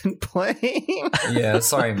Matt's been playing. Yeah,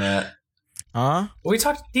 sorry, Matt. We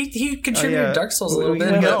talked. He contributed to Dark Souls a little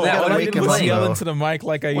bit. All I did was yell into the mic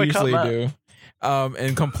like I usually do.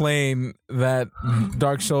 And complain that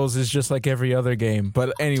Dark Souls is just like every other game.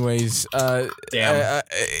 But anyways, damn.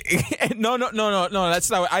 No, that's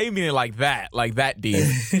not. I didn't mean it like that deep.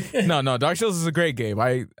 No, Dark Souls is a great game.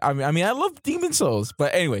 I mean, I love Demon Souls.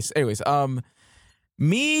 But anyways,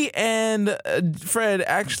 me and Fred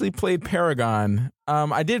actually played Paragon.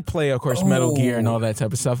 I did play, of course, Metal Gear and all that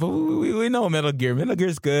type of stuff. We know Metal Gear. Metal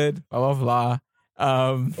Gear's good. Blah blah blah.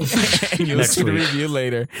 And you'll see the review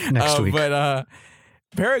later. Next week. But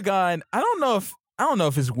Paragon, I don't know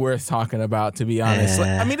if it's worth talking about, to be honest. Like,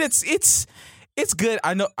 I mean, it's good.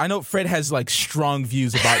 I know Fred has like strong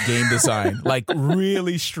views about game design, like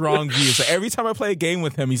really strong views. Like, every time I play a game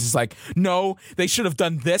with him, he's just like, no, they should have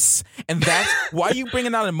done this and that. Why are you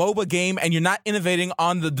bringing out a MOBA game and you're not innovating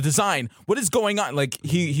on the design? What is going on? Like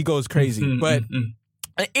he goes crazy, but.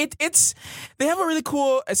 It's they have a really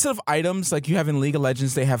cool set of items like you have in League of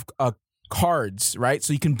Legends. They have cards, right?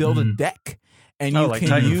 So you can build a deck, and you like can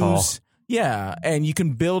Titanfall. use Yeah, and you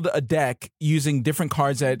can build a deck using different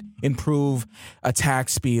cards that improve attack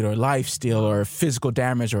speed or life steal or physical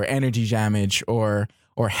damage or energy damage or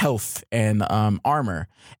health and armor.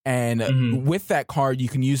 And with that card, you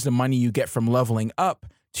can use the money you get from leveling up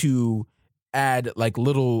to add like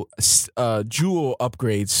little jewel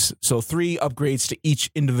upgrades. So 3 upgrades to each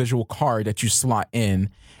individual card that you slot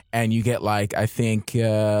in. And you get like, I think,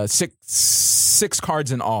 six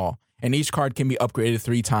cards in all. And each card can be upgraded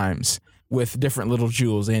 3 times with different little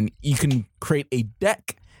jewels. And you can create a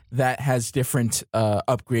deck that has different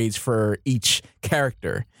upgrades for each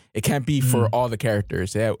character. It can't be for all the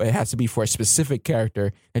characters. It has to be for a specific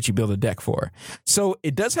character that you build a deck for. So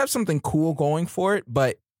it does have something cool going for it.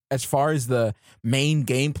 But as far as the main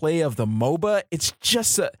gameplay of the MOBA, it's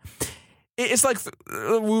just it's like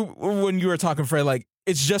when you were talking, Fred, like,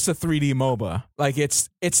 it's just a 3D MOBA. Like it's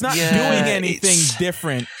not doing anything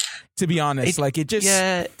different, to be honest.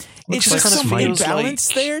 It's just some imbalance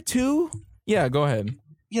there too. Yeah, go ahead.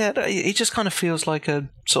 Yeah, it just kind of feels like a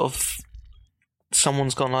sort of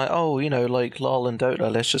someone's gone like, oh, like LoL and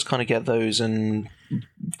Dota, let's just kind of get those and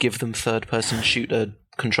give them third-person shooter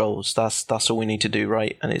controls. That's all we need to do,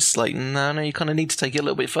 right? And it's like, no, you kind of need to take it a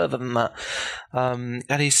little bit further than that. And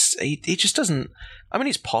it just doesn't. I mean,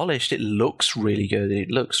 it's polished. It looks really good. It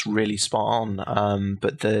looks really spot on.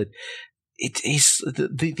 But the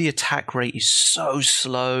attack rate is so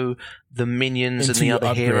slow. The minions and the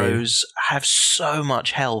other heroes have so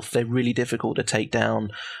much health. They're really difficult to take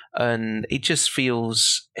down, and it just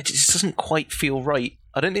doesn't quite feel right.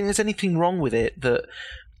 I don't think there's anything wrong with it that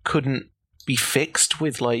couldn't be fixed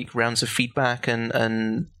with like rounds of feedback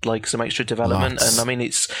and like some extra development. And I mean,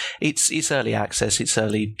 it's early access. It's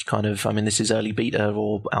early kind of. I mean, this is early beta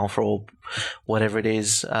or alpha or whatever it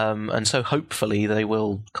is. And so hopefully they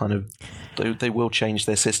will they will change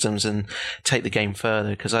their systems and take the game further,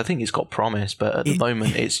 because I think it's got promise. But at the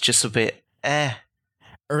moment, it's just a bit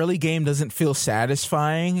early game doesn't feel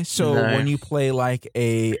satisfying. So when you play like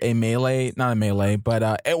a melee, not a melee,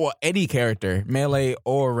 but any character, melee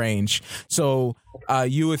or range. So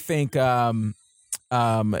you would think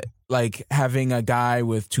like having a guy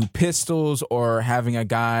with 2 pistols or having a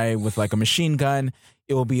guy with like a machine gun,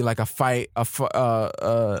 it will be like a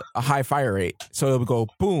high fire rate. So it would go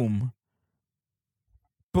boom,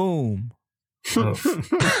 boom,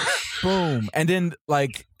 boom, and then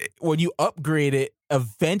like when you upgrade it,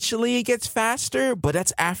 eventually it gets faster, but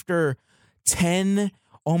that's after 10,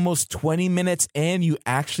 almost 20 minutes in, you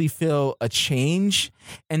actually feel a change.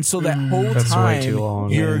 And so that whole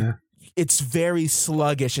time it's very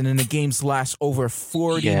sluggish, and then the games last over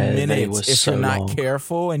 40 minutes if you're not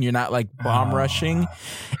careful and you're not like bomb rushing.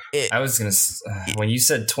 I was gonna when you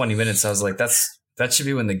said 20 minutes, I was like, that should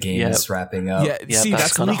be when the game is wrapping up. See,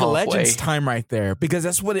 that's League of Legends time right there, because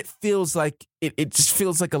that's what it feels like. It just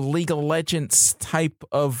feels like a League of Legends type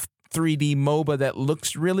of 3D MOBA that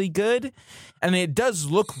looks really good, and it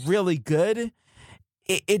does look really good.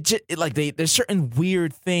 There's certain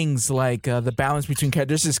weird things like the balance between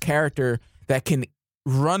characters. There's this character that can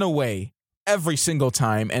run away every single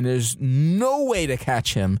time, and there's no way to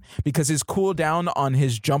catch him because his cooldown on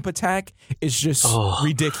his jump attack is just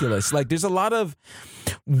ridiculous. Like, there's a lot of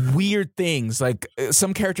weird things. Like,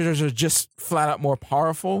 some characters are just flat out more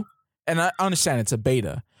powerful, and I understand it's a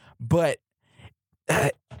beta, but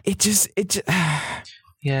it doesn't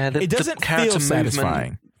feel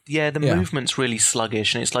satisfying. The movement's really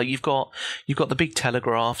sluggish, and it's like you've got the big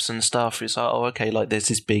telegraphs and stuff. It's like, oh, okay, like there's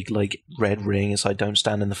this big like red ring. It's like don't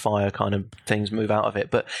stand in the fire kind of things, move out of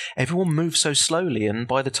it. But everyone moves so slowly, and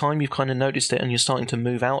by the time you've kind of noticed it and you're starting to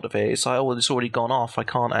move out of it, it's like, oh, well, it's already gone off. I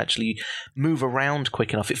can't actually move around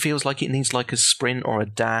quick enough. It feels like it needs like a sprint or a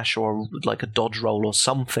dash or like a dodge roll or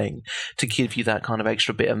something to give you that kind of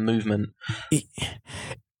extra bit of movement.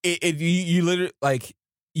 You literally, like,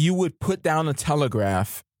 you would put down a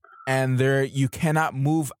telegraph, and you cannot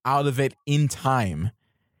move out of it in time.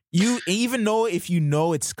 You even know if you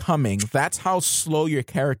know it's coming, that's how slow your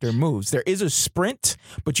character moves. There is a sprint,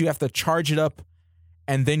 but you have to charge it up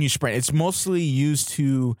and then you sprint. It's mostly used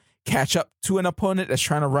to catch up to an opponent that's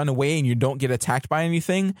trying to run away and you don't get attacked by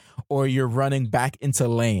anything, or you're running back into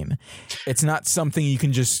lane. It's not something you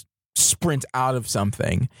can just sprint out of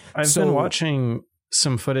something. I've been watching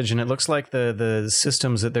some footage, and it looks like the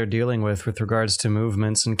systems that they're dealing with regards to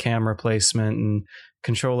movements and camera placement and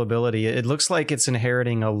controllability, it looks like it's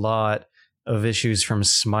inheriting a lot of issues from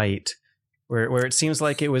Smite, where it seems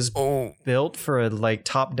like it was built for a like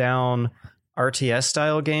top-down RTS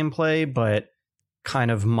style gameplay, but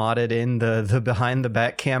kind of modded in the behind the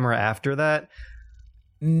back camera after that.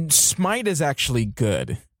 Smite is actually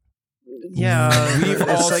good. We've it's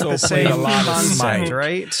also like the played same a lot of concept, Smite.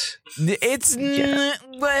 right? It's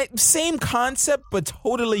like same concept, but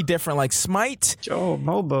totally different. Like Smite. Oh,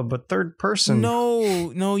 MOBA, but third person.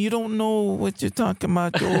 No, you don't know what you're talking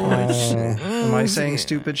about, George. Am I saying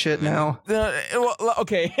stupid shit now? Well,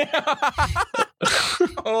 okay.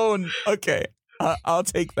 Okay. I'll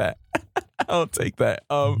take that. I'll take that.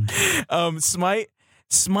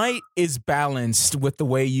 Smite is balanced with the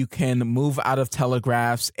way you can move out of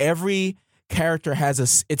telegraphs. Every character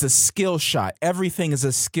has it's a skill shot. Everything is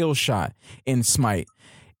a skill shot in Smite.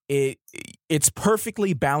 It's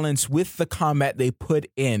perfectly balanced with the combat they put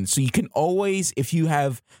in. So you can always, if you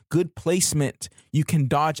have good placement, you can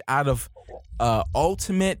dodge out of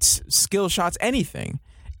ultimate skill shots, anything.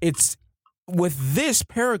 It's with this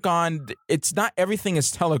Paragon, it's not everything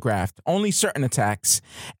is telegraphed, only certain attacks,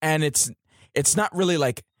 and it's not really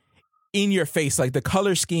like in your face, like the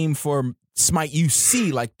color scheme for Smite, you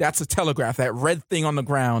see like that's a telegraph, that red thing on the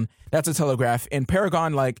ground, that's a telegraph. In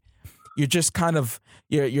Paragon, like you're just kind of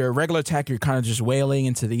your regular attack, you're kind of just wailing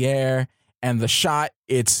into the air, and the shot,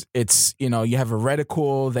 it's you have a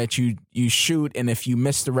reticle that you shoot, and if you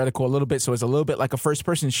miss the reticle a little bit, so it's a little bit like a first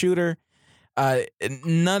person shooter.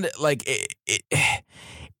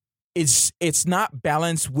 It's not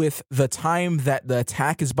balanced with the time that the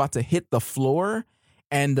attack is about to hit the floor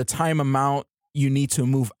and the time amount you need to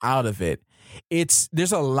move out of it.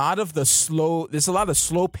 There's a lot of slow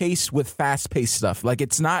pace with fast paced stuff. Like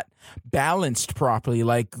it's not balanced properly.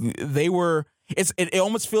 Like it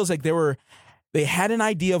almost feels like they had an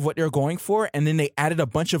idea of what they're going for, and then they added a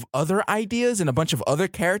bunch of other ideas and a bunch of other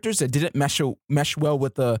characters that didn't mesh well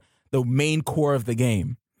with the main core of the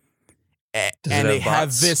game. And they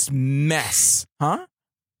have this mess. Huh?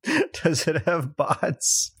 Does it have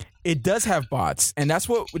bots? It does have bots. And that's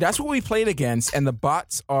what we played against. And the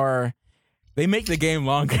bots they make the game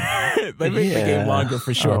longer. They make the game longer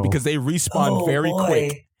for sure because they respawn very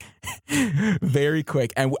quick. Very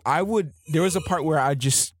quick. And there was a part where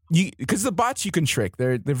because the bots you can trick.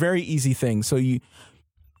 They're very easy things. So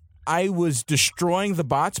I was destroying the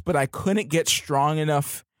bots, but I couldn't get strong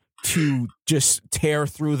enough to just tear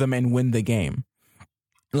through them and win the game.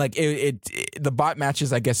 Like the bot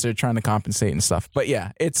matches, I guess they're trying to compensate and stuff. But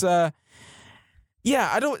yeah, it's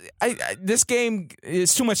this game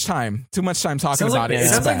is too much time talking about it. It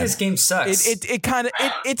sounds like this game sucks.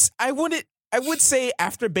 I would say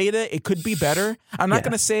after beta it could be better. I'm not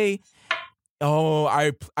going to say, oh,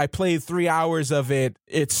 I played 3 hours of it,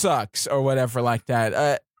 it sucks or whatever like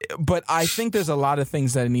that. But I think there's a lot of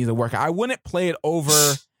things that need to work. I wouldn't play it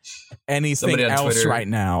over anything else Twitter, right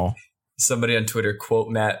now. Somebody on Twitter quote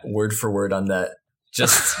Matt word for word on that.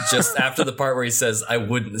 Just after the part where he says, "I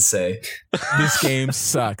wouldn't say this game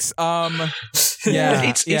sucks." It's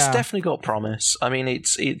definitely got promise. I mean,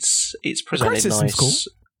 it's presented nice. Cool.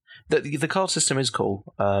 The card system is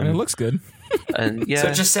cool, and it looks good. And yeah, so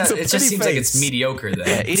it just seems like it's mediocre. Then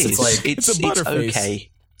yeah, it is. It's okay.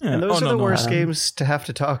 Yeah. And those are the worst games to have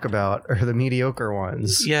to talk about, are the mediocre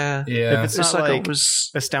ones. Yeah. If it's not like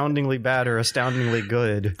astoundingly bad or astoundingly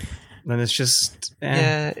good, then it's just...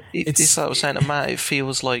 Yeah, it's like I was saying to Matt, it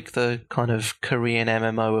feels like the kind of Korean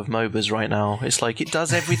MMO of MOBAs right now. It's like, it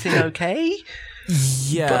does everything okay,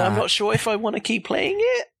 but I'm not sure if I want to keep playing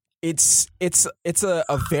it. It's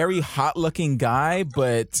a very hot-looking guy,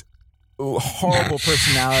 but... horrible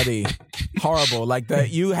personality. Horrible. Like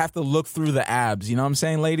that, you have to look through the abs. You know what I'm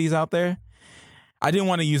saying, ladies out there? I didn't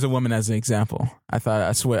want to use a woman as an example. I thought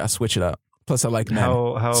I switch it up. Plus I like men.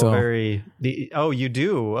 You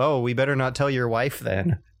do? Oh, we better not tell your wife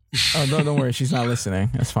then. Oh, no, don't worry. She's not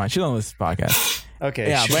listening. That's fine. She don't listen to the podcast. Okay.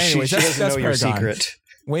 Yeah, but anyways, she doesn't know your secret.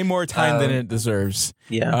 Way more time than it deserves.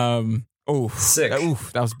 Yeah. Sick.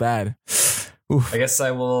 That was bad. I guess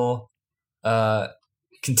I will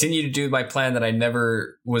continue to do my plan that I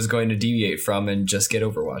never was going to deviate from and just get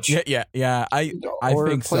Overwatch. Yeah. I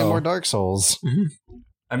think play more Dark Souls. Mm-hmm.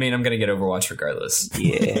 I mean, I'm going to get Overwatch regardless.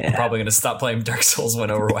 Yeah. I'm probably going to stop playing Dark Souls when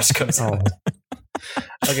Overwatch comes out.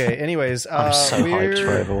 Okay, anyways, I'm so hyped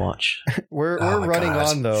for Overwatch. We're running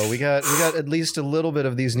on though. We got at least a little bit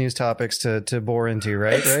of these news topics to bore into,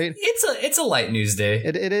 right? It's a light news day.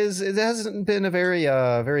 It is. It hasn't been a very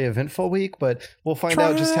eventful week, but we'll find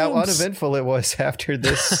out just how uneventful it was after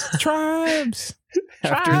this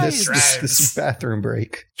this bathroom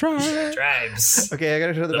break. Tribes. Okay, I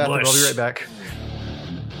gotta go to the bathroom. I'll be right back.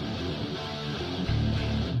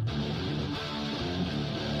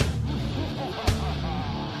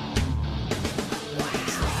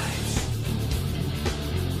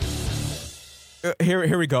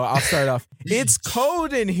 Here we go. I'll start off. It's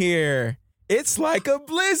cold in here. It's like a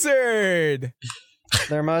blizzard.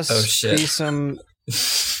 There must be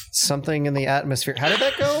something in the atmosphere. How did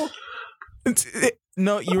that go?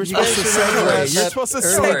 No, you were supposed to segue. You're supposed to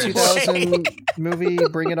early segue. 2000 movie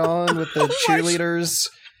Bring It On with the cheerleaders.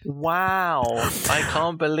 Wow, I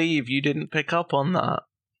can't believe you didn't pick up on that.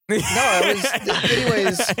 No, I was.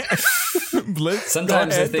 Anyways, Blitz,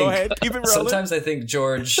 Sometimes go ahead. Keep it rolling. Sometimes I think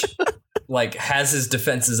George like has his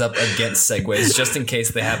defenses up against segues just in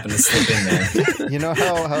case they happen to slip in there. you know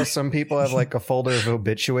how some people have like a folder of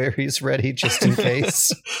obituaries ready just in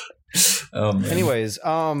case. Anyways,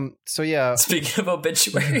 so yeah. Speaking of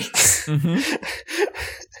obituaries,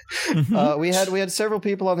 we had several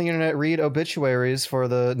people on the internet read obituaries for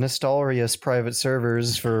the Nostalrius private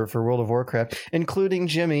servers for World of Warcraft, including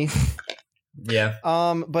Jimmy. Yeah.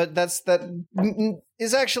 But that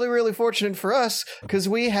is actually really fortunate for us because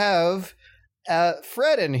we have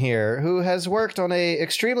Fred in here who has worked on a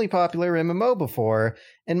extremely popular MMO before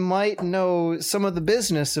and might know some of the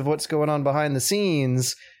business of what's going on behind the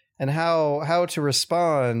scenes and how to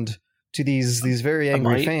respond to these very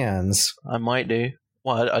angry fans. I might do.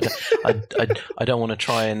 Well, I don't want to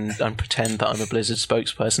try and pretend that I'm a Blizzard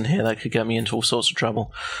spokesperson here. That could get me into all sorts of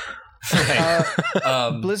trouble.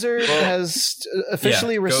 Blizzard has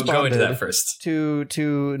officially responded go into that first.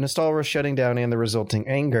 to Nostalria shutting down and the resulting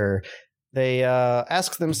anger. They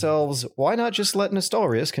ask themselves, why not just let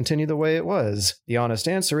Nostalrius continue the way it was? The honest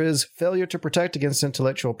answer is failure to protect against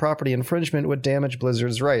intellectual property infringement would damage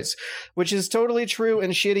Blizzard's rights, which is totally true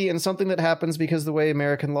and shitty and something that happens because the way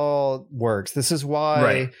American law works. This is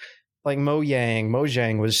why like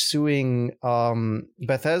Mojang was suing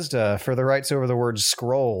Bethesda for the rights over the word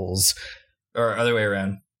scrolls. Or other way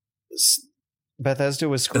around. Bethesda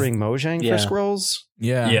was screwing Mojang for scrolls?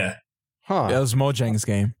 Yeah. Huh. That was Mojang's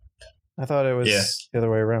game. I thought it was the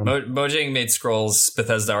other way around. Mojang made Scrolls.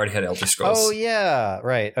 Bethesda already had Elder Scrolls. Oh, yeah.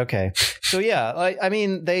 Right. Okay. So, yeah, I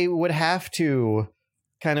mean, they would have to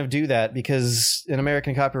kind of do that because in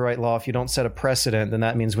American copyright law, if you don't set a precedent, then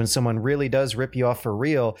that means when someone really does rip you off for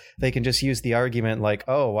real, they can just use the argument like,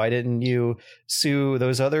 oh, why didn't you sue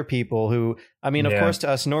those other people who, I mean, of course, to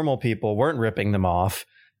us normal people weren't ripping them off,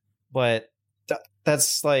 but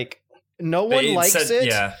that's like, no one likes it.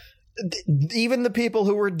 Yeah. Even the people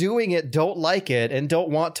who were doing it don't like it and don't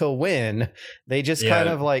want to win. They just kind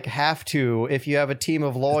of like have to if you have a team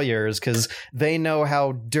of lawyers because they know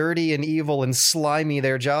how dirty and evil and slimy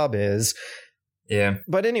their job is. Yeah.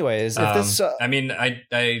 But anyways, if this... I mean,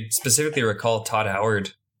 I specifically recall Todd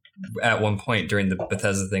Howard at one point during the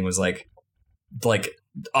Bethesda thing was like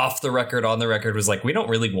off the record, on the record was like, we don't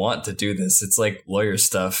really want to do this. It's like lawyer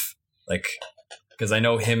stuff. Like... Because I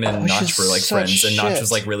know him and Notch were like friends, and Notch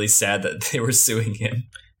was like really sad that they were suing him.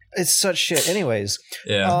 It's such shit. Anyways.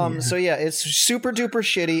 Yeah. So yeah, it's super duper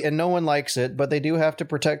shitty and no one likes it, but they do have to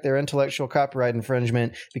protect their intellectual copyright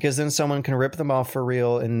infringement because then someone can rip them off for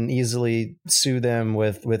real and easily sue them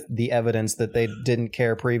with the evidence that they didn't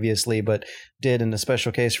care previously, but did in a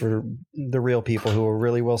special case for the real people who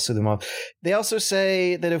really will sue them off. They also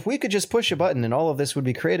say that if we could just push a button and all of this would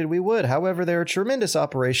be created, we would. However, there are tremendous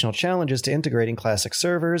operational challenges to integrating classic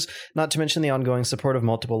servers, not to mention the ongoing support of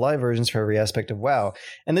multiple live versions for every aspect of WoW.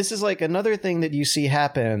 And this is like another thing that you see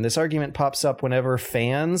happen. This argument pops up whenever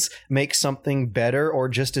fans make something better or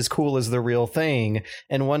just as cool as the real thing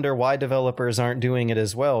and wonder why developers aren't doing it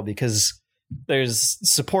as well because there's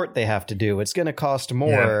support they have to do. It's going to cost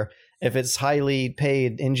more if it's highly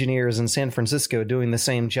paid engineers in San Francisco doing the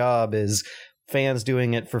same job as fans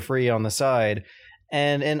doing it for free on the side.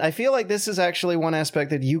 And I feel like this is actually one aspect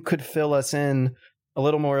that you could fill us in a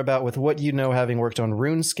little more about with what you know having worked on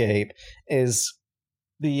RuneScape is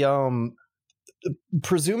the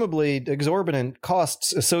presumably exorbitant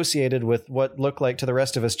costs associated with what look like to the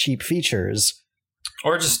rest of us cheap features.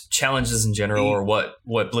 Or just challenges in general, or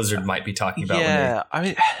what Blizzard might be talking about. Yeah, I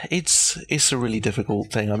mean, it's a really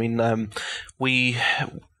difficult thing. I mean, we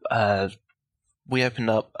opened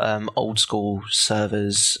up old school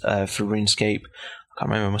servers for RuneScape. I can't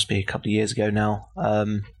remember; it must be a couple of years ago now.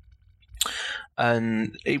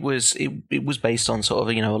 And it was based on sort of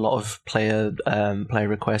a lot of player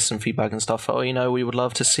requests and feedback and stuff. Oh, we would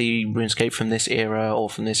love to see RuneScape from this era or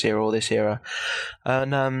from this era or this era,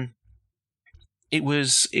 and it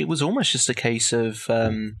was almost just a case of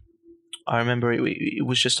I remember it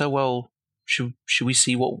was just should we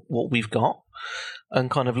see what we've got,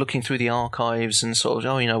 and kind of looking through the archives and sort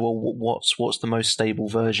of what's the most stable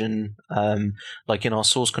version, like in our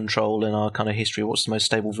source control and our kind of history, what's the most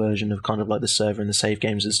stable version of kind of like the server and the save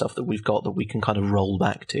games and stuff that we've got that we can kind of roll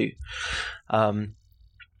back to,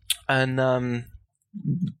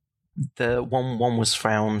 the one was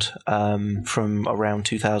found from around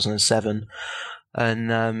 2007.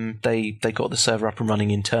 And they got the server up and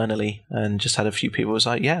running internally, and just had a few people was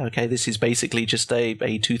like, yeah, okay, this is basically just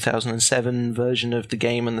a 2007 version of the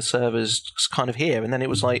game, and the server's kind of here. And then it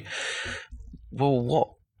was like,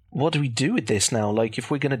 well, what do we do with this now? Like,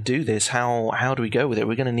 if we're going to do this, how do we go with it?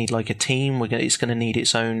 We're going to need like a team. It's going to need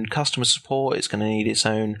its own customer support. It's going to need its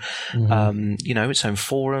own, its own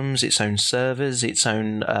forums, its own servers, its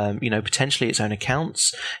own, potentially its own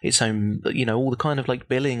accounts, its own, all the kind of like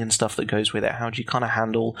billing and stuff that goes with it. How do you kind of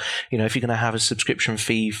handle, if you're going to have a subscription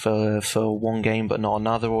fee for one game but not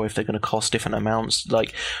another, or if they're going to cost different amounts,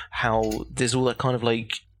 like how there's all that kind of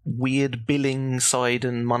like weird billing side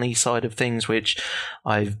and money side of things, which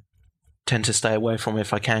I tend to stay away from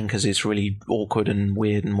if I can, because it's really awkward and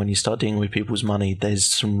weird, and when you start dealing with people's money, there's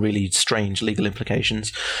some really strange legal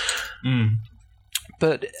implications.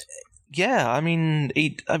 But yeah, I mean,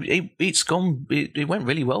 it went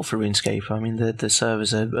really well for RuneScape. I mean, the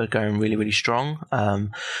servers are going really, really strong.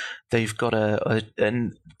 They've got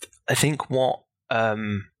and I think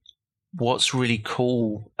what's really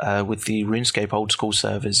cool with the RuneScape old school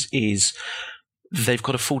servers is they've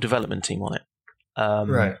got a full development team on it.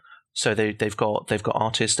 Right. So they've got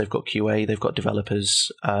artists, they've got QA, they've got developers,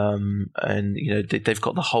 and they've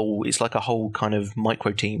got the whole. It's like a whole kind of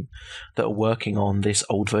micro team that are working on this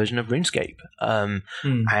old version of RuneScape.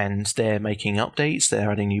 And they're making updates.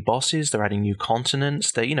 They're adding new bosses. They're adding new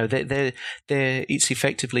continents. They're it's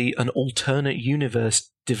effectively an alternate universe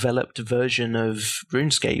developed version of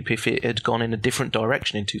RuneScape if it had gone in a different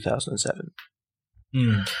direction in 2007.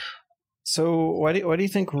 So why do you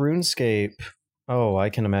think RuneScape? Oh, I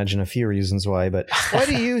can imagine a few reasons why, but why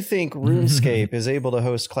do you think RuneScape is able to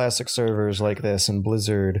host classic servers like this and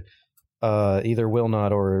Blizzard either will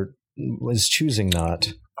not or is choosing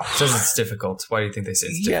not? Says it's difficult. Why do you think they say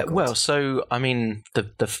it's difficult? Yeah, well, so I mean,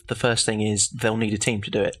 the first thing is they'll need a team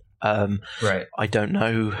to do it. Right. I don't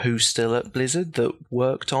know who's still at Blizzard that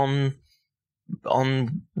worked on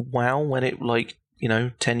WoW when it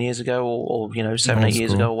 10 years ago or 7, 8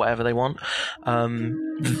 years ago or whatever they want. A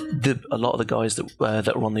lot of the guys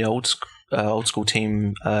that were on the old school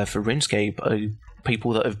team for RuneScape are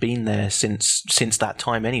people that have been there since that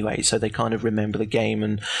time anyway, so they kind of remember the game,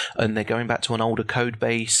 and they're going back to an older code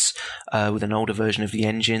base with an older version of the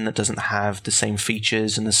engine that doesn't have the same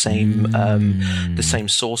features and the same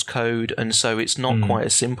source code, and so it's not quite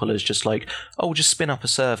as simple as just like, oh, just spin up a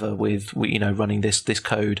server with running this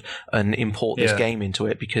code and import this game into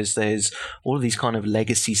it, because there's all of these kind of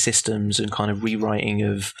legacy systems and kind of rewriting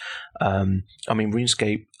of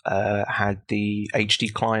RuneScape had the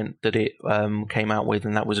HD client that it came out with,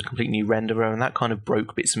 and that was a complete new renderer, and that kind of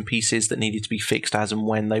broke bits and pieces that needed to be fixed as and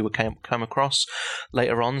when they were come across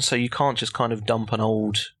later on. So you can't just kind of dump an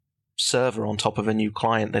old server on top of a new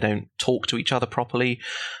client. They don't talk to each other properly.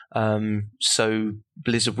 So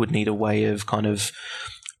Blizzard would need a way of kind of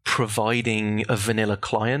providing a vanilla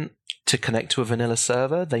client to connect to a vanilla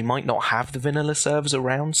server. They might not have the vanilla servers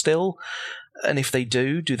around still. And if they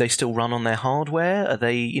do they still run on their hardware? Are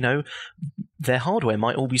they, their hardware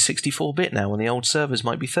might all be 64-bit now, and the old servers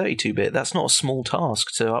might be 32-bit. That's not a small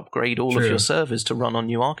task to upgrade all of your servers to run on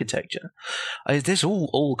new architecture. There's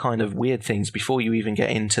all kind of weird things before you even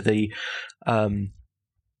get into the the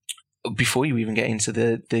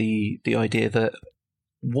idea that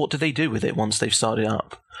what do they do with it once they've started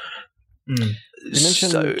up? You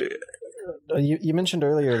mentioned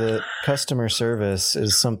earlier that customer service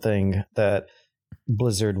is something that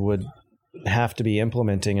Blizzard would have to be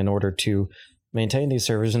implementing in order to maintain these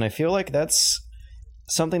servers, and I feel like that's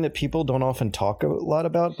something that people don't often talk a lot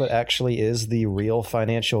about, but actually is the real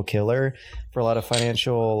financial killer for a lot of a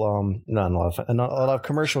lot of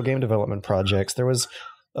commercial game development projects. There was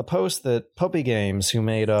a post that Puppy Games, who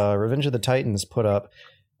made Revenge of the Titans, put up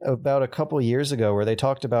about a couple years ago, where they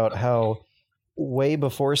talked about how way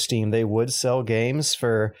before Steam, they would sell games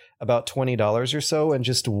for about $20 or so and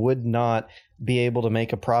just would not be able to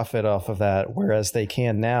make a profit off of that, whereas they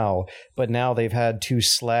can now. But now they've had to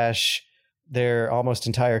slash their almost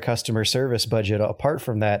entire customer service budget apart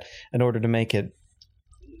from that in order to make it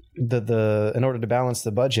in order to balance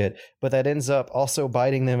the budget. But that ends up also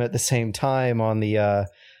biting them at the same time on the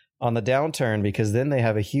downturn, because then they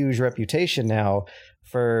have a huge reputation now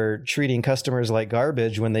for treating customers like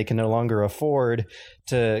garbage when they can no longer afford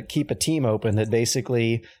to keep a team open that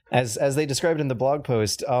basically, as they described in the blog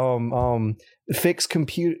post, fix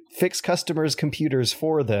customers' computers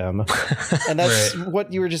for them. And that's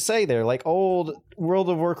what you were just saying there, like old World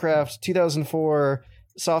of Warcraft 2004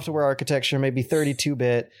 software architecture, maybe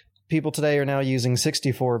 32-bit. People today are now using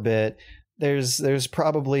 64-bit. there's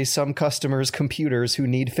probably some customers' computers who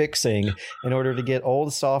need fixing in order to get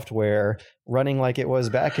old software running like it was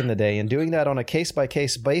back in the day. And doing that on a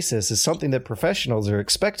case-by-case basis is something that professionals are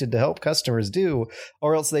expected to help customers do,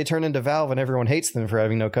 or else they turn into Valve and everyone hates them for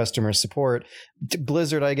having no customer support.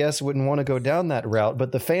 Blizzard, I guess, wouldn't want to go down that route,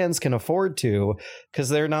 but the fans can afford to, because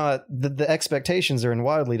they're not, the expectations are in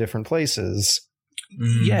wildly different places.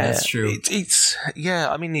 Yeah, that's true. The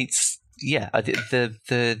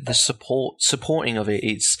supporting of it.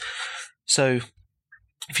 It's so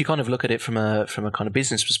if you kind of look at it from a kind of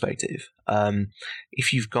business perspective,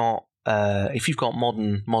 if you've got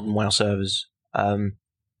modern WoW servers,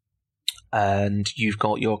 and you've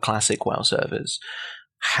got your classic WoW servers,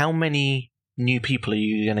 how many new people are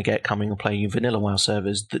you going to get coming and playing your vanilla WoW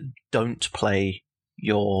servers that don't play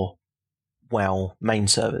your WoW main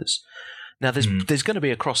servers? Now, there's going to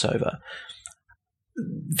be a crossover.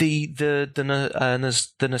 The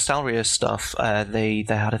Nostalgia stuff, they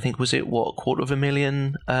had, I think, was it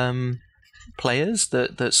 250,000 players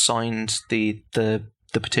that signed the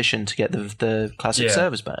petition to get the classic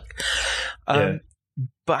servers back.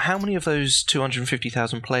 But how many of those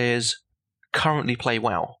 250,000 players currently play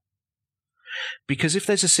WoW? Because if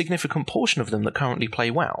there's a significant portion of them that currently play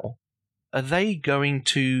WoW, are they going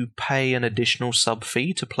to pay an additional sub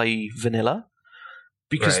fee to play vanilla?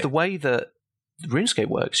 Because the way that RuneScape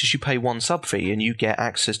works is you pay one sub fee and you get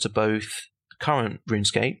access to both current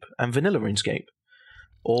RuneScape and vanilla RuneScape,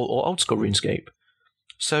 or old school RuneScape.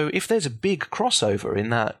 So if there's a big crossover in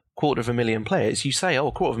that 250,000 players, you say,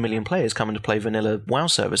 250,000 players coming to play vanilla WoW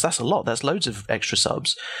servers, that's a lot, that's loads of extra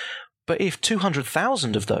subs. But if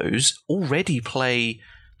 200,000 of those already play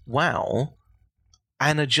WoW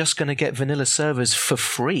and are just going to get vanilla servers for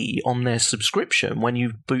free on their subscription when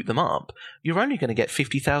you boot them up, you're only going to get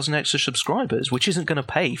 50,000 extra subscribers, which isn't going to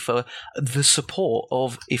pay for the support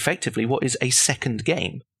of effectively what is a second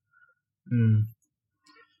game.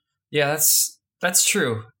 Yeah, that's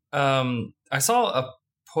true. I saw a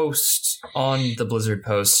post on the Blizzard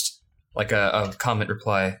post, like a comment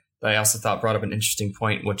reply, that I also thought brought up an interesting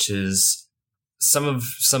point, which is some of,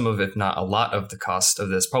 if not a lot of the cost of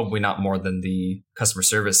this, probably not more than the customer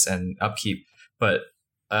service and upkeep, but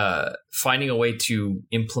finding a way to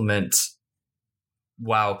implement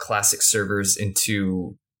WoW classic servers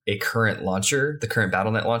into a current launcher, the current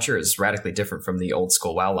Battle.net launcher, is radically different from the old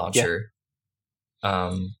school WoW launcher.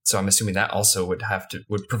 Yeah. So I'm assuming that also would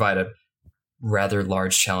provide a rather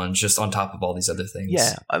large challenge just on top of all these other things.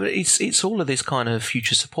 Yeah, I mean, it's all of this kind of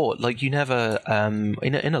future support. Like, you never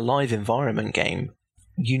in a live environment game,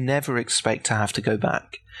 you never expect to have to go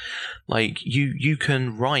back. Like, you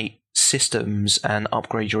can write systems and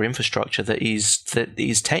upgrade your infrastructure that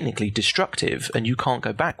is technically destructive, and you can't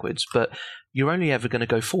go backwards, but you're only ever going to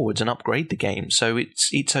go forwards and upgrade the game. So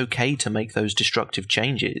it's okay to make those destructive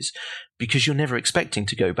changes because you're never expecting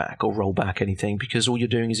to go back or roll back anything, because all you're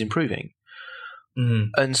doing is improving.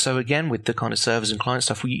 Mm-hmm. And so again, with the kind of servers and client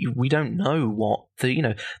stuff, we don't know what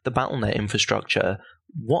the Battle.net infrastructure,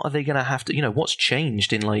 what are they going to have to, what's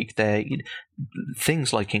changed in like their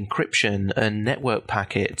things like encryption and network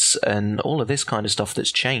packets and all of this kind of stuff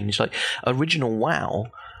that's changed. Like, original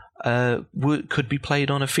WoW could be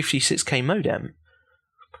played on a 56k modem.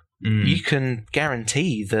 You can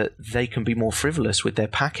guarantee that they can be more frivolous with their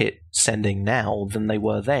packet sending now than they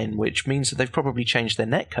were then, which means that they've probably changed their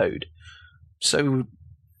netcode. So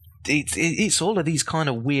it's all of these kind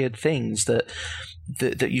of weird things that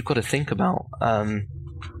you've got to think about. And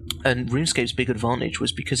RuneScape's big advantage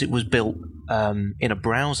was because it was built in a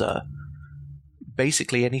browser.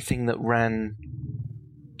 Basically, anything that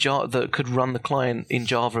that could run the client in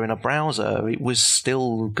Java in a browser, it was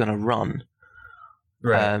still going to run.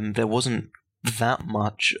 Right. There wasn't that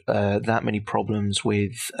many problems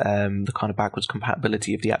with the kind of backwards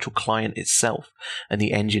compatibility of the actual client itself, and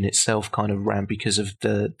the engine itself kind of ran because of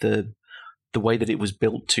the way that it was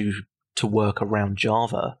built to work around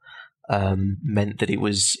Java, meant that it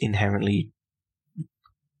was inherently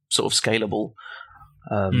sort of scalable.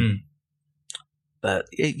 But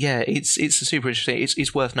it's super interesting.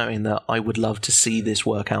 It's worth noting that I would love to see this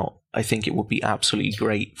work out. I think it would be absolutely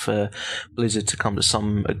great for Blizzard to come to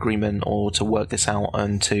some agreement or to work this out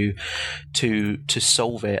and to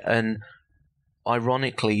solve it. And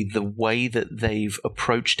ironically, the way that they've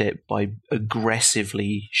approached it by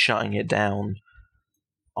aggressively shutting it down,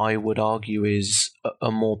 I would argue is a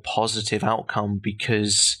more positive outcome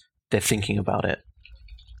because they're thinking about it.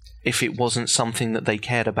 If it wasn't something that they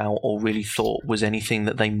cared about or really thought was anything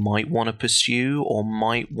that they might want to pursue or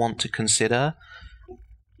might want to consider,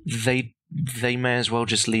 they may as well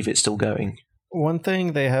just leave it still going. One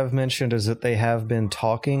thing they have mentioned is that they have been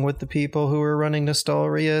talking with the people who are running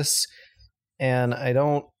Nostalrius, and I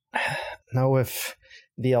don't know if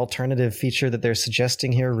the alternative feature that they're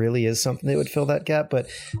suggesting here really is something that would fill that gap, but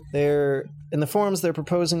they're in the forums they're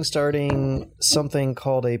proposing starting something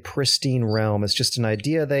called a pristine realm. It's just an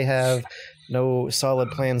idea they have, no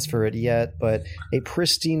solid plans for it yet, but a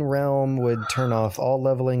pristine realm would turn off all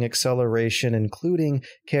leveling acceleration, including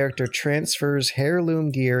character transfers,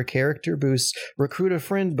 heirloom gear, character boosts, recruit a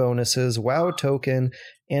friend bonuses, WoW token,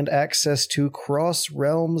 and access to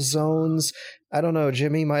cross-realm zones. I don't know,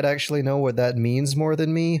 Jimmy might actually know what that means more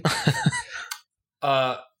than me.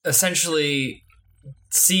 Essentially,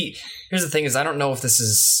 see, here's the thing is I don't know if this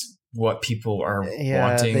is what people are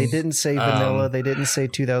wanting. They didn't say vanilla, they didn't say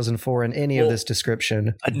 2004 in any of this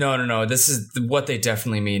description. No. This is what they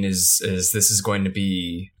definitely mean is this is going to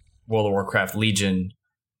be World of Warcraft Legion,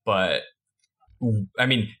 but I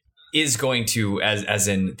mean is going to as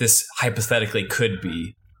in this hypothetically could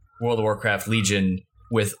be World of Warcraft Legion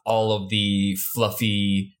with all of the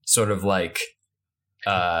fluffy sort of like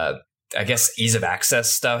I guess ease of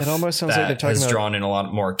access stuff. It almost sounds like they're talking has about, drawn in a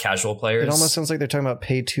lot more casual players. It almost sounds like they're talking about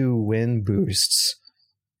pay to win boosts.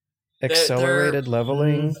 Accelerated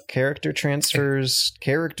leveling, character transfers,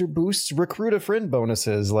 character boosts, recruit a friend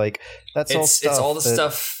bonuses. Like that's all stuff. It's all the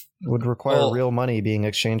stuff would require real money being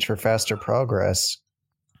exchanged for faster progress.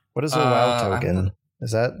 What is a WoW token?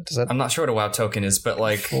 Does that? I'm not sure what a WoW token is, but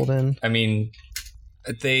like, fold in? I mean,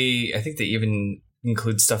 I think they even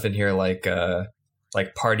include stuff in here like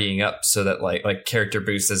partying up, so that like character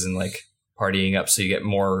boosts as in like partying up, so you get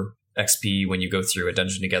more XP when you go through a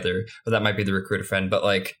dungeon together. Or that might be the recruit a friend, but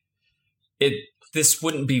like this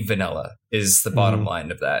wouldn't be vanilla. Is the bottom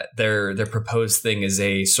line of that? Their proposed thing is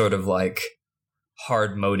a sort of like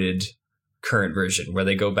hard moded current version where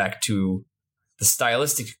they go back to the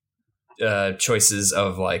stylistic choices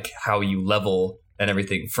of like how you level and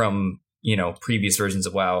everything from previous versions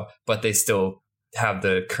of WoW, but they still have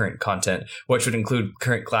the current content, which would include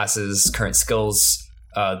current classes, current skills,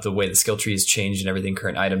 the way the skill trees change and everything,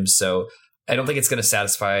 current items. So I don't think it's going to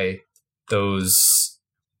satisfy those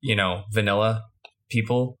vanilla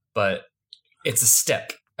people, but it's a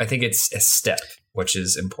step. I think it's a step, which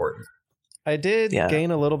is important. I did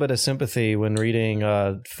gain a little bit of sympathy when reading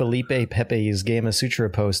Felipe Pepe's Gama Sutra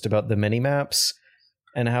post about the mini-maps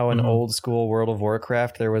and how in old school World of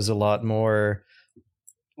Warcraft there was a lot more,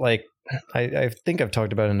 like, I think I've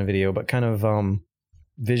talked about it in a video, but kind of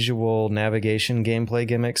visual navigation gameplay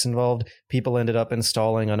gimmicks involved. People ended up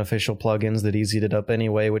installing unofficial plugins that easied it up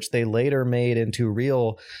anyway, which they later made into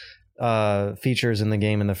real features in the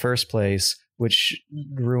game in the first place, which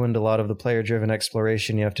ruined a lot of the player-driven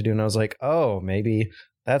exploration you have to do. And I was like, oh, maybe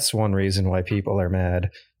that's one reason why people are mad.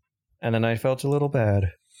 And then I felt a little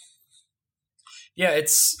bad. Yeah,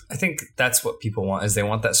 I think that's what people want, is they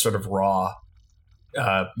want that sort of raw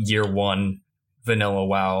year one vanilla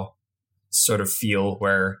WoW sort of feel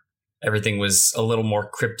where everything was a little more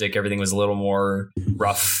cryptic, everything was a little more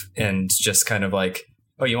rough, and just kind of like,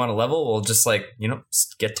 oh, you want to level? Well, just like,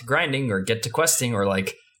 get to grinding or get to questing, or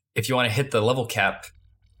like, if you want to hit the level cap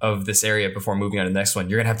of this area before moving on to the next one,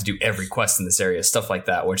 you're going to have to do every quest in this area, stuff like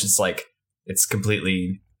that, which is like, it's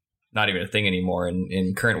completely not even a thing anymore.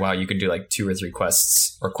 In current WoW, you can do like 2 or 3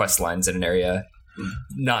 quests or quest lines in an area,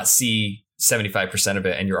 not see 75% of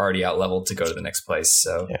it, and you're already out leveled to go to the next place.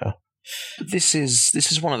 So yeah. This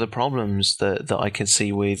is one of the problems that I can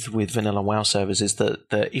see with vanilla WoW servers, is that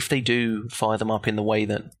if they do fire them up in the way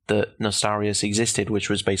that Nostarius existed, which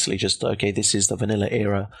was basically just, okay, this is the vanilla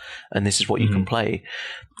era and this is what you can play,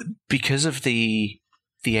 because of the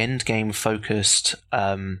end game focused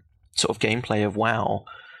sort of gameplay of WoW,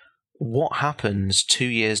 what happens 2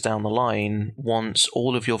 years down the line once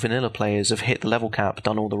all of your vanilla players have hit the level cap,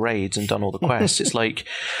 done all the raids, and done all the quests? It's like,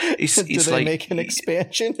 do they make an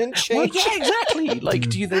expansion and change? Well, yeah, exactly. Like,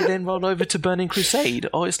 do they then run over to Burning Crusade?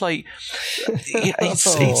 Oh, it's like, the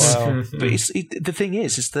thing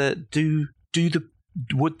is that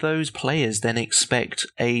would those players then expect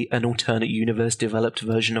an alternate universe developed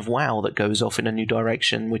version of WoW that goes off in a new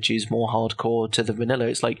direction, which is more hardcore to the vanilla?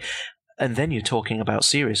 It's like. And then you're talking about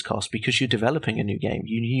serious costs, because you're developing a new game.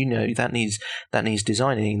 You know that needs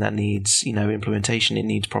designing, that needs implementation, it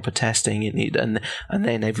needs proper testing, and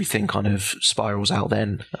then everything kind of spirals out.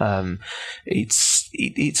 Then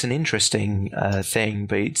it's an interesting thing,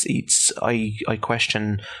 but I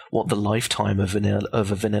question what the lifetime of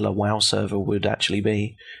a vanilla WoW server would actually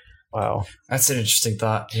be. Wow, that's an interesting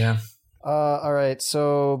thought. Yeah. All right,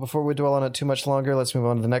 so before we dwell on it too much longer, let's move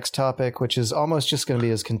on to the next topic, which is almost just going to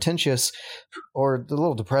be as contentious or a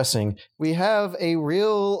little depressing. We have a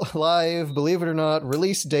real live, believe it or not,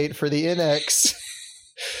 release date for the NX.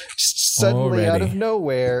 Suddenly out of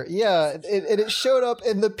nowhere. Yeah, it showed up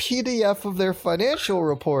in the PDF of their financial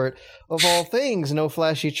report, of all things. No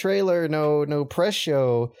flashy trailer, no press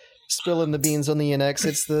show spilling the beans on the NX.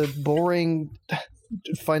 It's the boring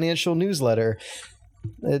financial newsletter.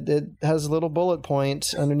 It has a little bullet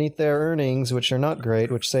point underneath their earnings, which are not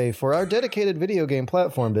great, which say, for our dedicated video game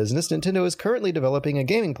platform business, Nintendo is currently developing a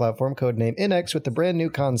gaming platform codenamed NX with a brand new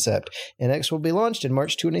concept. NX will be launched in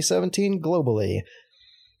March 2017 globally.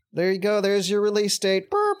 There you go. There's your release date.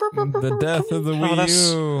 The death of the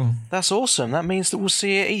Wii U. That's awesome. That means that we'll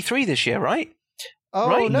see it at E3 this year, right? Oh,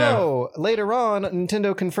 right? no. Later on,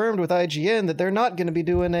 Nintendo confirmed with IGN that they're not going to be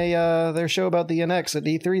doing their show about the NX at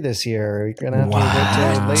E3 this year. You're going to have to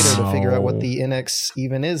wait till later to figure out what the NX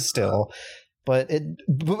even is still.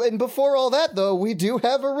 And before all that, though, we do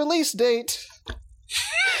have a release date.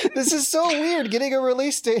 This is so weird, getting a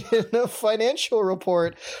release date in a financial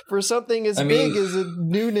report for something as big as a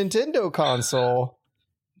new Nintendo console.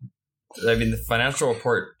 I mean, the financial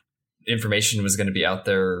report information was going to be out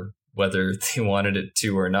there whether they wanted it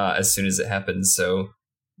to or not as soon as it happened. So,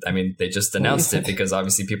 I mean, they just announced it because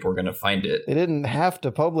obviously people were going to find it. They didn't have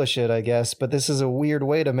to publish it, I guess, but this is a weird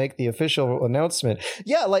way to make the official announcement.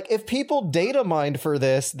 Yeah, like if people data mined for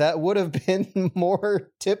this, that would have been more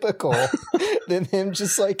typical than him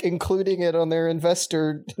just like including it on their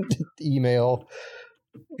investor email.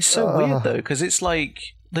 It's so weird though, because it's like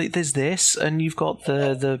there's this, and you've got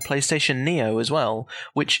the PlayStation Neo as well,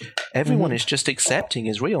 which everyone is just accepting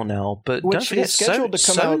is real now. But don't forget,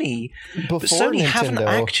 Sony haven't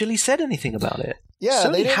actually said anything about it. Yeah,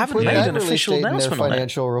 Sony they didn't haven't put made that an official announcement in their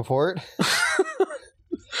financial report.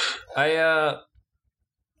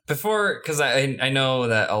 Because I know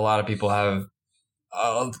that a lot of people have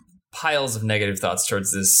piles of negative thoughts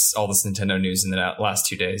towards all this Nintendo news in the last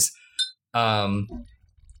 2 days.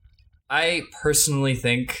 I personally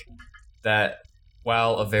think that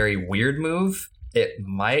while a very weird move, it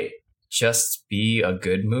might just be a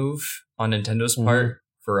good move on Nintendo's part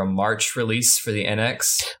for a March release for the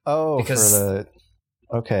NX. Oh, because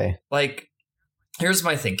okay. Like, here's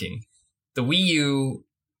my thinking. The Wii U,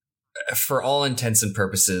 for all intents and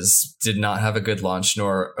purposes, did not have a good launch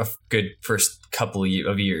nor a good first couple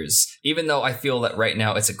of years. Even though I feel that right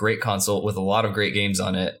now it's a great console with a lot of great games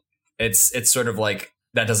on it, it's sort of like,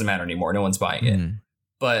 that doesn't matter anymore. No one's buying it.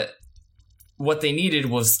 But what they needed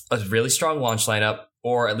was a really strong launch lineup,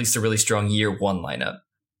 or at least a really strong year one lineup,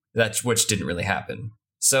 which didn't really happen.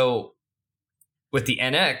 So with the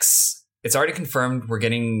NX, it's already confirmed we're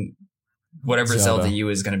getting whatever Zelda U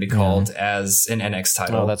is going to be called as an NX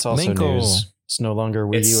title. Oh, that's also news. It's no longer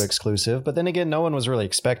Wii U exclusive. But then again, no one was really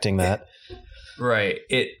expecting that. Right.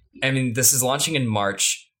 This is launching in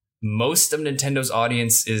March. Most of Nintendo's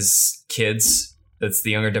audience is kids. That's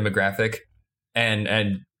the younger demographic.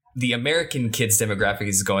 And the American kids demographic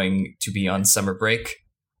is going to be on summer break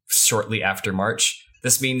shortly after March.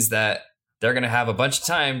 This means that they're going to have a bunch of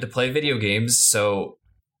time to play video games. So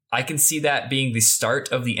I can see that being the start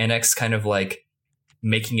of the NX kind of like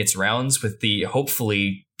making its rounds with the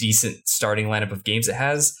hopefully decent starting lineup of games it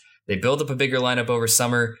has. They build up a bigger lineup over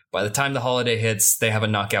summer. By the time the holiday hits, they have a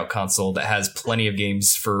knockout console that has plenty of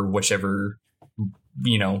games for whichever,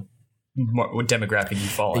 demographic you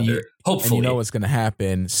fall under. Hopefully. And you know what's going to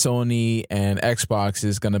happen. Sony and Xbox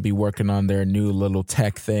is going to be working on their new little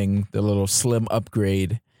tech thing, the little slim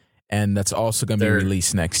upgrade, and that's also going to be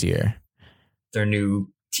released next year. Their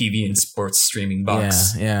new TV and sports streaming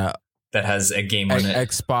box. Yeah. That has a game on it.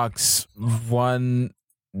 Xbox One,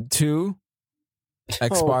 2?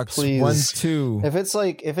 Xbox 1, 2. If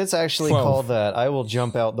it's actually 12. Called that, I will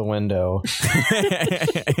jump out the window.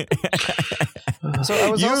 So I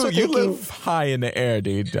was also thinking, you live high in the air,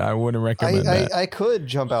 dude. I wouldn't recommend that. I could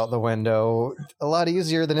jump out the window a lot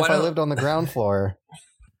easier than if I lived on the ground floor.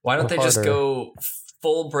 Why don't they just go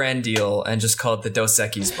full brand deal and just call it the Dos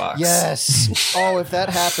Equis box? Yes. Oh, if that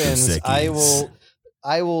happens,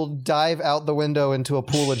 I will dive out the window into a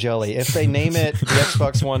pool of jelly. If they name it the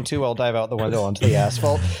Xbox One 2, I'll dive out the window onto the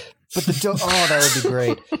asphalt. But that would be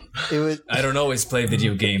great. I don't always play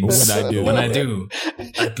video games. When I do,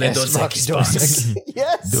 I play Dos Equis.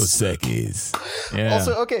 Yes. Dos Equis. Yeah.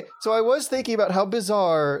 Also, okay, so I was thinking about how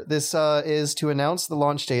bizarre this is to announce the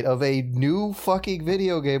launch date of a new fucking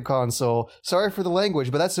video game console. Sorry for the language,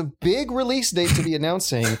 but that's a big release date to be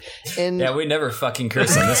announcing. And yeah, we never fucking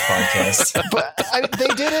curse on this podcast. But they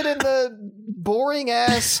did it in the boring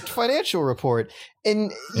ass financial report.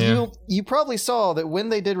 And you probably saw that when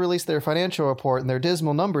they did release their financial report and their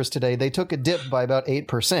dismal numbers today, they took a dip by about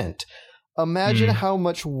 8%. Imagine how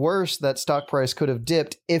much worse that stock price could have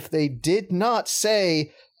dipped if they did not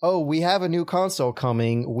say, oh, we have a new console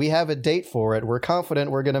coming, we have a date for it, we're confident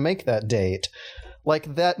we're going to make that date.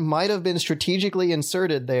 Like, that might have been strategically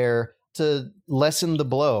inserted there to lessen the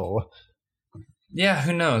blow. Yeah,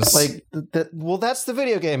 who knows? Like, well, that's the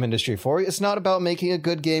video game industry for you. It's not about making a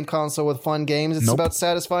good game console with fun games. It's about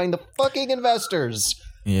satisfying the fucking investors.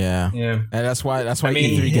 Yeah. And that's why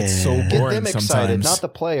E3 gets so boring Get them excited, sometimes. not the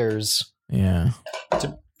players. Yeah.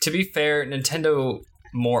 To be fair, Nintendo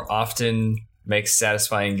more often makes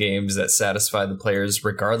satisfying games that satisfy the players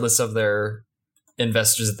regardless of their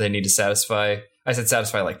investors that they need to satisfy. I said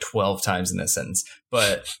satisfy like 12 times in that sentence.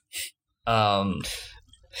 But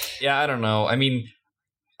yeah, I don't know. I mean,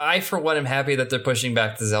 I, for one, am happy that they're pushing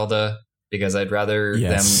back the Zelda because I'd rather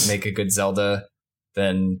them make a good Zelda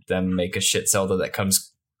than them make a shit Zelda that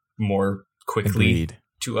comes more quickly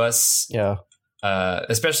to us. Yeah.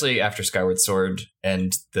 Especially after Skyward Sword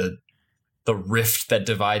and the rift that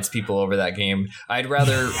divides people over that game. I'd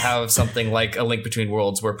rather have something like A Link Between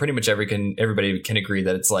Worlds where pretty much everybody can agree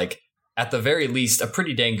that it's like, at the very least, a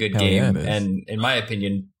pretty dang good game. And in my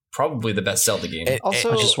opinion, probably the best Zelda game.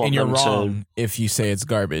 Also, I just want you're them wrong if you say it's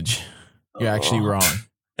garbage. You're actually wrong.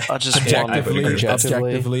 I just Objectively,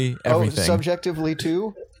 objectively, everything. Oh, subjectively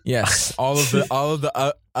too? Yes, all of the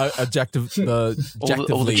objective, all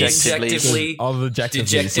the objectively, all the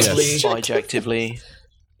dejectively, yes. Bijectively.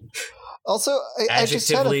 Also, I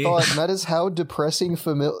just had a thought, and that is how depressingly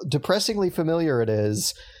familiar it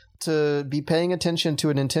is to be paying attention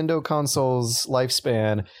to a Nintendo console's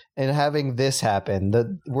lifespan and having this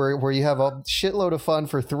happen, where you have a shitload of fun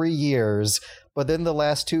for 3 years, but then the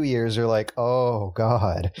last 2 years are like, oh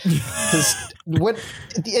god. Because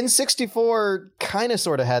the N64 kind of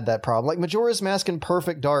sort of had that problem. Like Majora's Mask and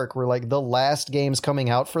Perfect Dark were like the last games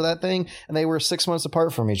coming out for that thing, and they were 6 months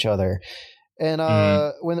apart from each other. And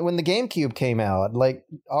when the GameCube came out, like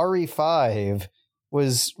RE5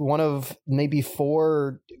 was one of maybe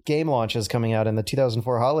 4 game launches coming out in the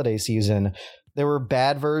 2004 holiday season. There were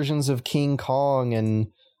bad versions of King Kong, and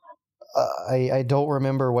I don't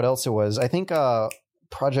remember what else it was. I think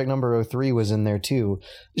Project Number 03 was in there too.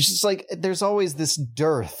 It's just like there's always this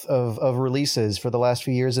dearth of releases for the last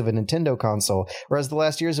few years of a Nintendo console, whereas the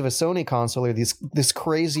last years of a Sony console are this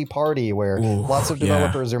crazy party where lots of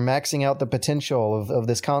developers are maxing out the potential of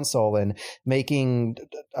this console and making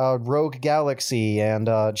Rogue Galaxy and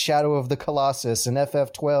Shadow of the Colossus and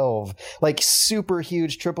FF12, like super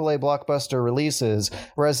huge AAA blockbuster releases,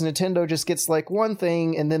 whereas Nintendo just gets like one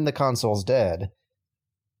thing and then the console's dead.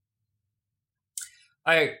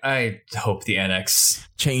 I hope the NX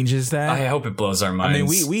changes that. I hope it blows our minds. I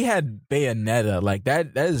mean, we had Bayonetta, like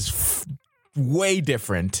that is way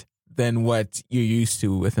different than what you're used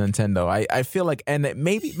to with Nintendo. I feel like, and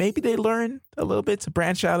maybe they learn a little bit to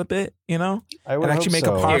branch out a bit, you know, and actually make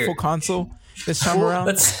a powerful console this time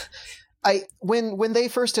around. When they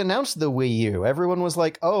first announced the Wii U, everyone was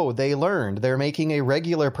like, oh, they learned. They're making a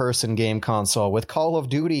regular person game console with Call of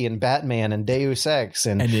Duty and Batman and Deus Ex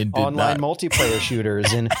and online multiplayer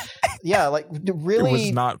shooters. And yeah, like really it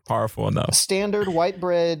was not powerful enough. Standard white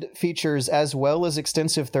bread features as well as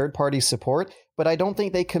extensive third-party support. But I don't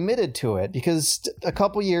think they committed to it because a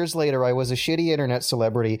couple years later, I was a shitty internet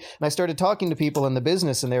celebrity and I started talking to people in the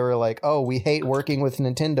business and they were like, oh, we hate working with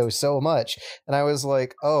Nintendo so much. And I was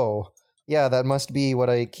like, oh, yeah, that must be what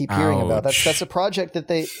I keep hearing about. That's a project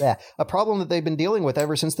that a problem that they've been dealing with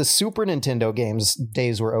ever since the Super Nintendo games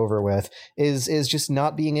days were over with is just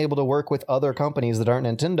not being able to work with other companies that aren't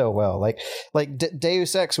Nintendo well. Like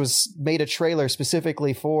Deus Ex made a trailer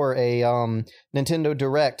specifically for a Nintendo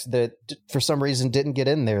Direct that for some reason didn't get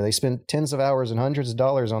in there. They spent tens of hours and hundreds of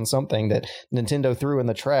dollars on something that Nintendo threw in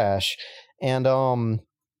the trash. And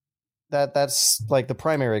that's like the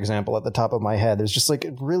primary example at the top of my head. There's just like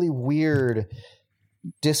really weird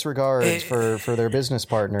disregards for their business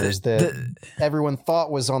partners that everyone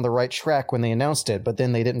thought was on the right track when they announced it, but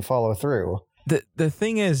then they didn't follow through. The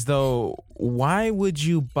thing is, though, why would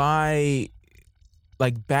you buy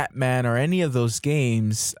like Batman or any of those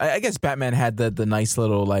games? I guess Batman had the nice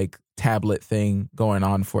little like tablet thing going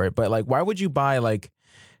on for it, but like, why would you buy like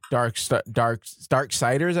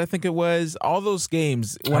Darksiders, I think it was, all those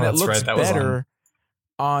games when it looks better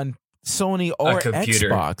on Sony or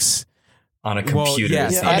Xbox on a computer?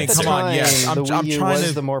 Well, yes, I mean, come on, yes, I'm the Wii U trying was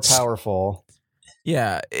to the more powerful.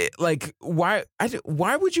 Yeah, like why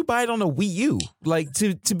would you buy it on a Wii U? Like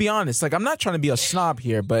to be honest, like I'm not trying to be a snob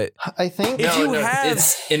here, but I think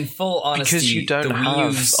it's in full honesty because you don't the Wii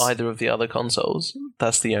have U's, either of the other consoles.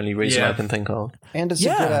 That's the only reason I can think of. And it's a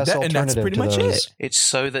good ass alternative and that's pretty to much those. it. It's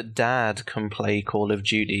so that Dad can play Call of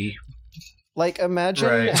Duty. Like,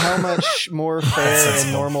 imagine how much more fair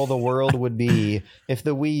and normal the world would be if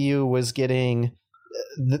the Wii U was getting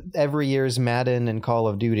every year's Madden and Call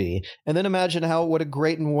of Duty. And then imagine what a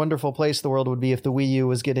great and wonderful place the world would be if the Wii U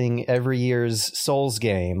was getting every year's Souls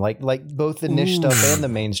game. Like both the niche stuff and the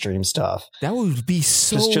mainstream stuff. That would be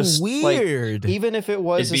so weird. Like, even if it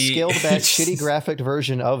was a scaled back shitty graphic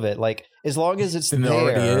version of it, like as long as it's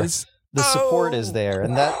there. The support is there,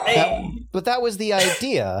 and but that was the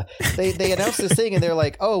idea. They announced this thing, and they're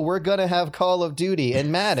like, "Oh, we're gonna have Call of Duty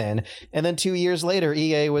and Madden," and then 2 years later,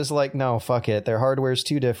 EA was like, "No, fuck it. Their hardware's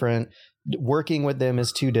too different. Working with them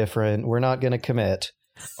is too different. We're not gonna commit."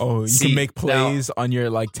 Oh, you can make plays on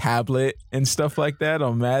your like tablet and stuff like that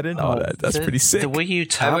on Madden. That's pretty sick. The Wii U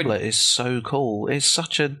tablet is so cool. It's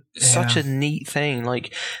such a neat thing.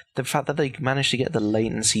 Like the fact that they managed to get the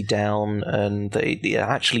latency down and that it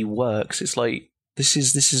actually works. It's like this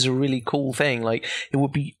is a really cool thing. Like it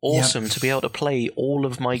would be awesome to be able to play all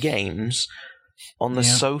of my games on the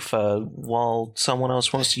sofa while someone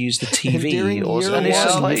else wants to use the TV. And it's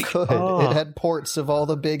just like, it had ports of all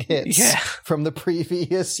the big hits from the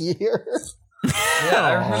previous year.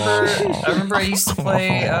 I remember I used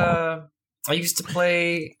to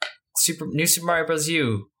play New Super Mario Bros.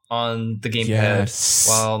 U on the gamepad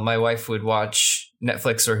while my wife would watch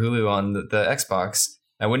Netflix or Hulu on the Xbox.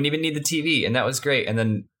 I wouldn't even need the TV, and that was great. And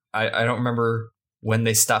then I don't remember when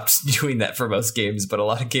they stopped doing that for most games, but a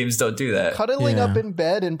lot of games don't do that. Cuddling up in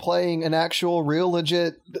bed and playing an actual real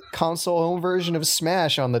legit console home version of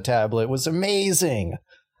Smash on the tablet was amazing.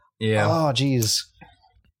 Yeah. Oh, geez.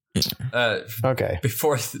 Okay.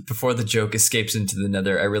 Before the joke escapes into the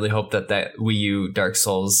nether, I really hope that Wii U Dark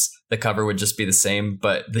Souls, the cover would just be the same,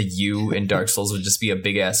 but the U in Dark Souls would just be a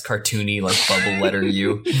big ass cartoony like bubble letter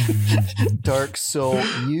U. Dark Soul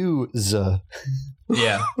U's.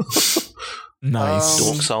 Yeah. Nice.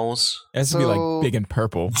 Dark Souls. It has to be like big and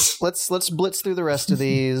purple. Let's blitz through the rest of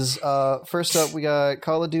these. First up, we got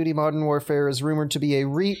Call of Duty Modern Warfare is rumored to be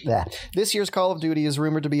this year's Call of Duty is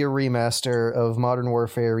rumored to be a remaster of Modern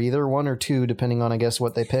Warfare, either 1 or 2, depending on I guess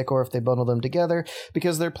what they pick or if they bundle them together,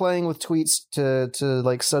 because they're playing with tweets to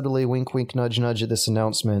like subtly wink wink nudge nudge at this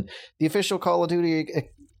announcement. The official Call of Duty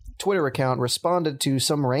Twitter account responded to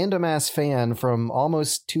some random ass fan from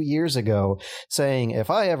almost 2 years ago saying,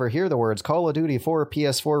 "If I ever hear the words Call of Duty 4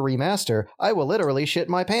 PS4 remaster, I will literally shit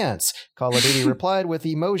my pants." Call of Duty replied with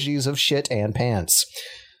emojis of shit and pants.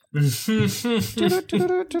 Nice. Oh,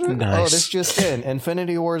 this just in.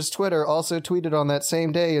 Infinity Ward's Twitter also tweeted on that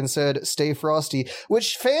same day and said, "Stay frosty,"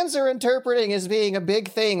 which fans are interpreting as being a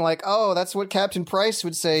big thing, like, oh, that's what Captain Price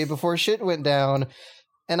would say before shit went down.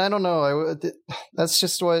 And I don't know. That's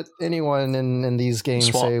just what anyone in these games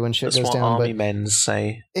say when shit goes down. That's what army men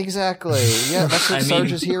say. Exactly. Yeah, that's what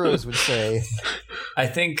Sarge's heroes would say. I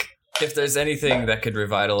think if there's anything that could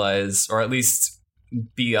revitalize, or at least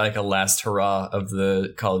be like a last hurrah of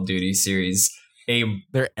the Call of Duty series,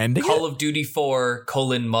 they're ending Call of Duty 4 :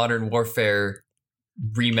 Modern Warfare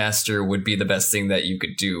remaster would be the best thing that you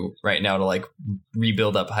could do right now to like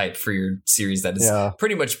rebuild up hype for your series that is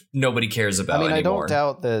pretty much nobody cares about anymore. I don't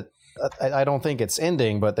doubt that. I don't think it's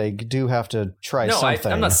ending, but they do have to try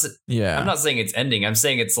something. I'm not saying it's ending. I'm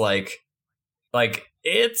saying it's like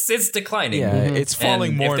it's declining. Yeah, it's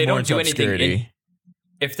falling more and more into obscurity.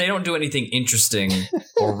 If they don't do anything interesting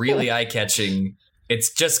or really eye-catching,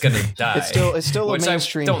 it's just gonna die. It's still a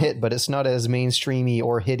mainstream hit, but it's not as mainstreamy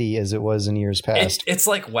or hitty as it was in years past. It's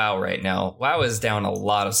like WoW right now. WoW is down a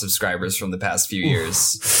lot of subscribers from the past few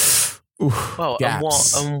years. Well,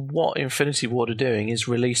 and what Infinity Ward are doing is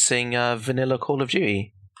releasing vanilla Call of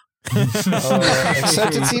Duty.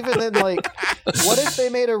 Except it's even in like, what if they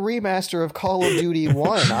made a remaster of Call of Duty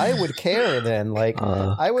 1? I would care then. Like,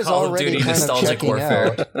 I was Call already of Duty kind of checking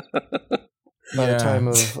warfare. out by the time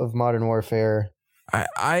of Modern Warfare.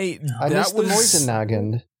 I missed the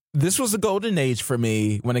Moisennagen. This was a golden age for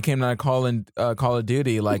me when it came to Call of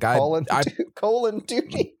Duty. Like Call of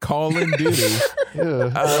Duty. Call of Duty.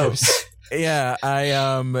 Yeah,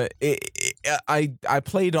 I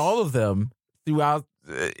played all of them throughout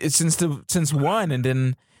since 1, and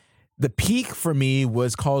then the peak for me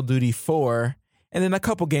was Call of Duty 4, and then a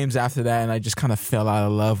couple games after that, and I just kind of fell out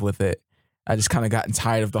of love with it. I just kind of gotten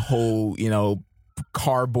tired of the whole,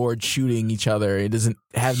 cardboard shooting each other. It doesn't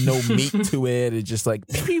have no meat to it. It's just like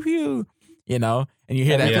pew pew pew. you know, and you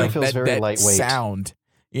hear Everything that like feels very that lightweight. sound,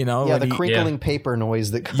 you know, Yeah, when the you- crinkling paper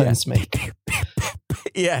noise that guns make.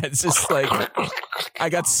 Yeah, it's just like I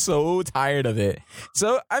got so tired of it.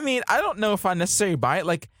 So I mean, I don't know if I necessarily buy it.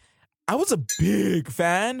 Like, I was a big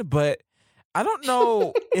fan, but I don't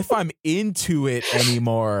know if I'm into it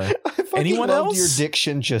anymore. I fucking Anyone loved else? your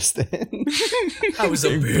diction just then. I was a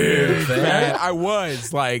big Man, fan. I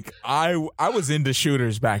was like, I was into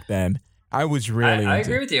shooters back then. I was really. I into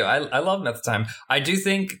agree with you. I loved them at the time. I do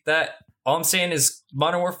think that all I'm saying is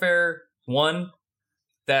Modern Warfare 1,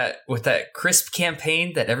 that with that crisp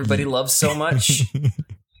campaign that everybody loves so much,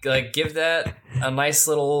 like give that a nice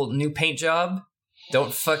little new paint job.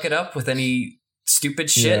 Don't fuck it up with any stupid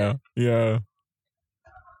shit. Yeah.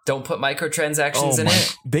 Don't put microtransactions in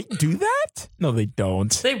it. They do that? No, they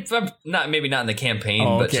don't. They maybe not in the campaign,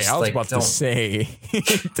 Oh, but okay, just I was like about don't. to say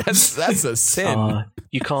that's a sin.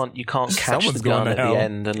 You can't catch Someone's the gun going at to hell. the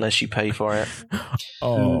end unless you pay for it.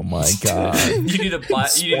 Oh my god! You need to buy.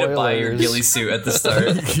 You need to buy your Spoilers. ghillie suit at the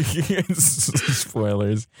start.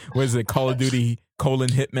 Spoilers. What is it? Call of Duty :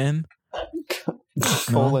 Hitman.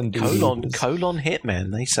 Colon duty. Colon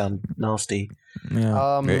Hitman. They sound nasty.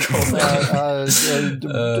 Yeah.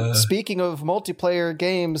 Speaking of multiplayer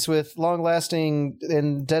games with long-lasting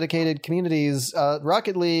and dedicated communities,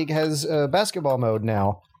 Rocket League has a basketball mode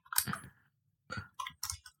now.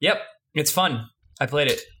 Yep, it's fun. I played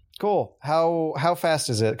it. Cool. How fast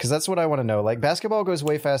is it? Because that's what I want to know. Like, basketball goes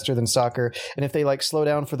way faster than soccer, and if they like slow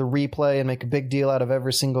down for the replay and make a big deal out of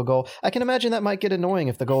every single goal, I can imagine that might get annoying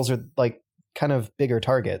if the goals are like kind of bigger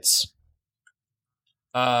targets.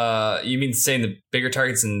 You mean saying the bigger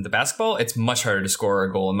targets in the basketball? It's much harder to score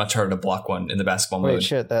a goal and much harder to block one in the basketball mode. Wait,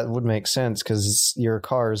 shit, that would make sense because you're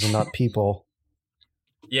cars and not people.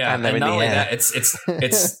 Yeah, And and, they're in not the only air. that, it's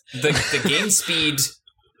the game speed.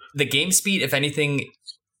 The game speed, if anything,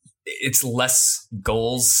 it's less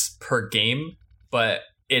goals per game, but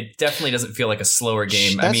it definitely doesn't feel like a slower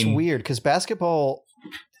game. That's I mean, weird because basketball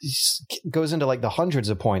goes into like the hundreds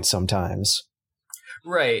of points sometimes.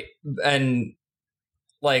 right? And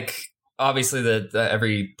like obviously, the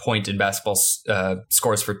every point in basketball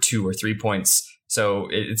scores for 2 or 3 points, so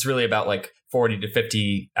it's really about like 40 to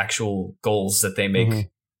 50 actual goals that they make Mhm.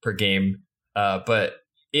 per game. But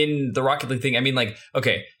in the Rocket League thing, I mean, like,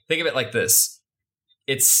 okay, think of it like this: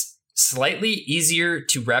 it's slightly easier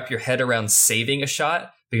to wrap your head around saving a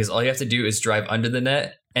shot because all you have to do is drive under the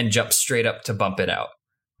net and jump straight up to bump it out.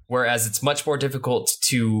 Whereas it's much more difficult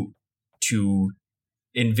to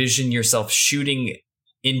envision yourself shooting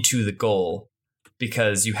into the goal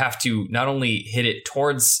because you have to not only hit it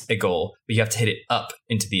towards a goal, but you have to hit it up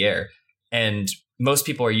into the air. And most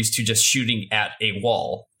people are used to just shooting at a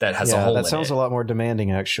wall that has a hole in that sounds it. a lot more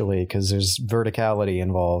demanding actually because there's verticality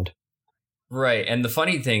involved. Right. And the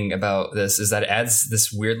funny thing about this is that it adds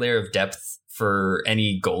this weird layer of depth for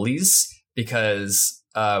any goalies because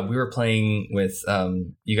we were playing with,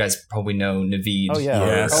 you guys probably know Naveed. Oh yeah.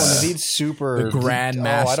 Yes. Oh, Naveed's super. The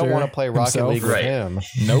Grandmaster I don't want to play Rocket himself. League with Right. him.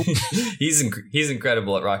 Nope. He's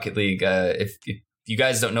incredible at Rocket League. If you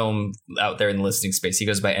guys don't know him out there in the listening space, he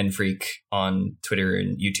goes by NFreak on Twitter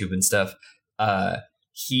and YouTube and stuff.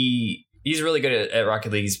 He's really good at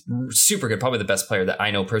Rocket League. He's super good, probably the best player that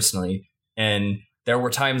I know personally. And there were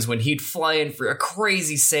times when he'd fly in for a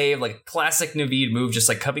crazy save, like a classic Naveed move, just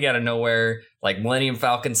like coming out of nowhere, like Millennium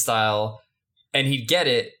Falcon style. And he'd get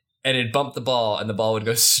it, and it'd bump the ball, and the ball would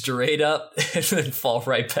go straight up and then fall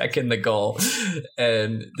right back in the goal.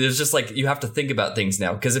 And there's just like, you have to think about things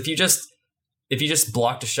now. Because if you just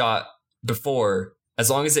blocked a shot before, as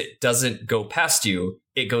long as it doesn't go past you,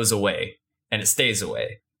 it goes away and it stays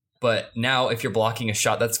away. But now if you're blocking a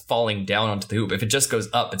shot that's falling down onto the hoop, if it just goes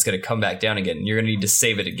up, it's going to come back down again. You're going to need to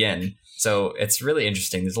save it again. So it's really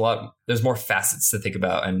interesting. There's more facets to think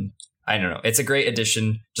about. And I don't know. It's a great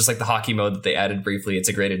addition. Just like the hockey mode that they added briefly. It's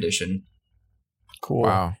a great addition. Cool.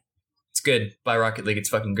 Wow. It's good. Buy Rocket League. It's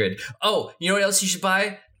fucking good. Oh, you know what else you should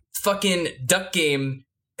buy? Fucking Duck Game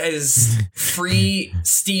is free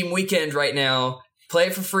Steam weekend right now. Play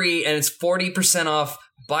it for free and it's 40% off.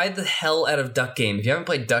 Buy the hell out of Duck Game. If you haven't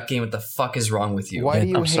played Duck Game, what the fuck is wrong with you? Why do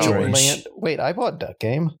you I'm hate sorry. land? Wait, I bought Duck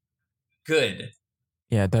Game. Good.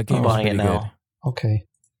 Yeah, that game I'm was buying it pretty good. now. Okay.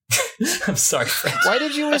 I'm sorry, French. Why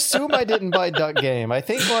did you assume I didn't buy Duck Game? I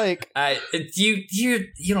think like You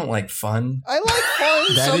don't like fun. I like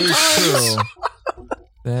fun That is sometimes. true.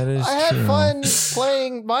 That is I had true. fun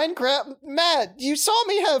playing Minecraft. Matt, you saw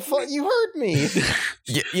me have fun. You heard me.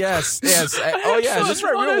 Yes. Oh yeah, fun, that's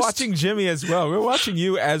right. We were honest. watching Jimmy as well. We were watching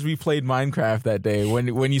you as we played Minecraft that day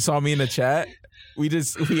when you saw me in the chat. we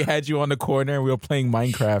had you on the corner and we were playing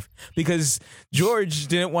Minecraft because George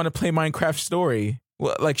didn't want to play Minecraft Story.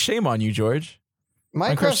 Well, like, shame on you, George.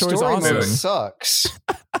 Minecraft Story awesome. mode sucks. Is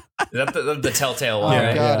that the Telltale one? Oh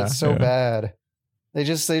Right? god, it's so bad. They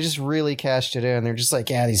just really cashed it in. They're just like,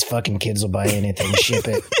 yeah, these fucking kids will buy anything, ship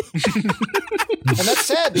it. And that's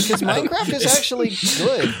sad because Minecraft is actually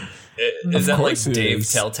good. Is that like it Dave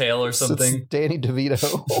is. Telltale or something? It's Danny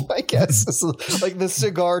DeVito, I guess. It's like the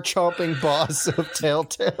cigar chomping boss of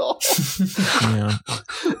Telltale.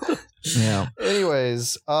 Yeah.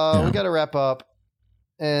 Anyways, we got to wrap up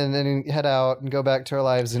and then head out and go back to our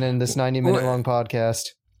lives and end this 90-minute long podcast.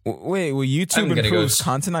 Wait, well, YouTube gonna improves go-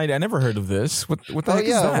 content? I never heard of this. What the heck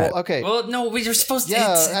is that? well, okay. Well, no, we were supposed to.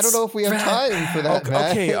 Yeah, it's- I don't know if we have time for that,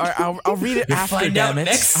 Matt. Okay, I'll read it after, Find damn out it.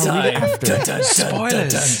 next I'll read it time. after. Dun, dun, dun, dun,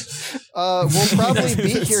 dun. We'll probably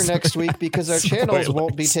be here next week because our channels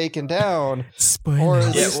won't be taken down, Spoilers. or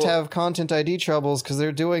at Yeah, least well- have content ID troubles because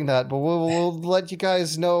they're doing that. But we'll let you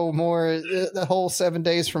guys know more the whole 7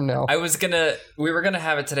 days from now. We were gonna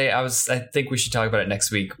have it today. I think we should talk about it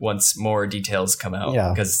next week once more details come out. Yeah.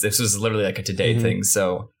 Because this was literally like a today Mhm. thing.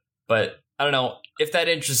 So, but I don't know if that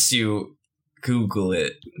interests you. Google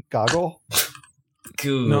it. Goggle?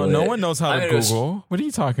 Google No it. one knows how I'm to gonna go Google. What are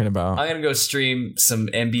you talking about? I'm gonna go stream some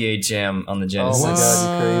NBA Jam on the Genesis. Oh my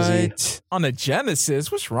God, you crazy. What? On the Genesis?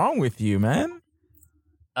 What's wrong with you, man?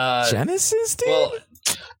 Genesis, dude? Well,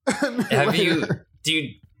 have you? Do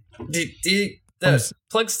you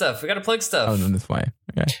plug stuff? We gotta plug stuff. Oh, no, that's fine.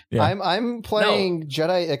 Okay. Yeah. I'm playing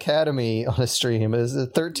Jedi Academy on a stream. It's a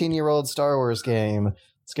 13-year-old Star Wars game.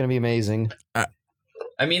 It's gonna be amazing. I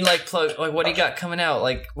mean, plug. What do you got coming out?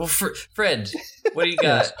 Fred, what do you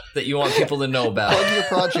got that you want people to know about? Plug your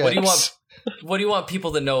projects. What do you want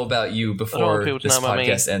people to know about you I don't before want people to this know about me.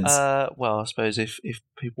 podcast ends? Well, I suppose if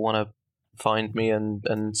people want to find me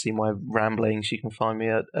and see my ramblings, you can find me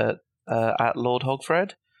at Lord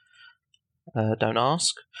Hogfred. Don't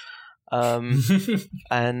ask. And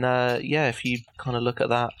if you kind of look at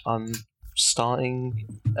that, I'm starting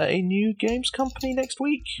a new games company next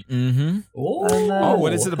week. Mm-hmm. Oh,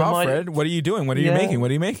 What is it about, Fred? What are you doing? What are you making? What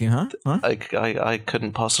are you making, huh? I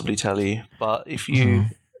couldn't possibly tell you, but if you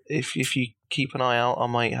if you keep an eye out, I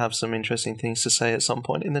might have some interesting things to say at some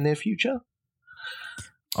point in the near future.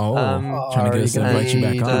 Trying to get us to invite you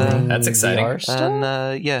back on. That's exciting. VR stuff? And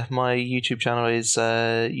my YouTube channel is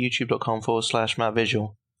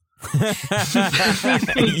youtube.com/MattVisual.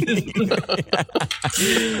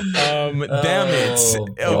 Damn it.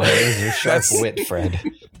 Oh, There's your sharp That's- wit, Fred.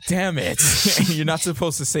 Damn it. You're not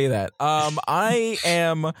supposed to say that. I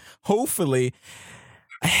am hopefully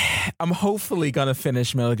gonna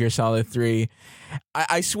finish Metal Gear Solid 3.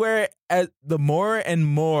 I swear, the more and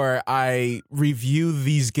more I review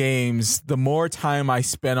these games, the more time I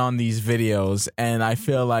spend on these videos, and I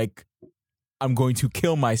feel like I'm going to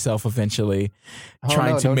kill myself eventually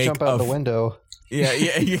trying to don't make jump out the window. Yeah,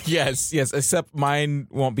 yes. Except mine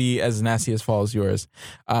won't be as nasty as fall as yours.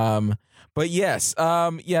 But yes,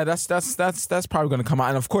 that's probably going to come out,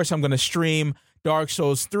 and of course I'm going to stream Dark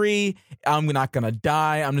Souls 3. I'm not going to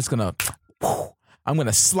die. I'm just going to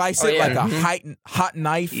slice it like a hot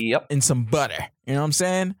knife in some butter. You know what I'm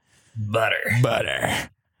saying? Butter.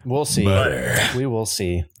 We'll see. We will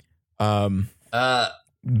see.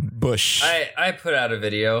 Bush. I put out a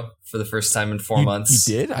video for the first time in 4 months.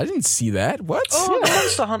 You did? I didn't see that. What? Oh, the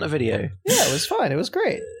Monster Hunter video. Yeah, it was fine. It was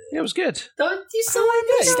great. Yeah, it was good. Don't you saw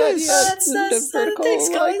the vertical,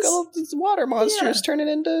 water monsters turning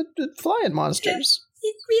into flying monsters.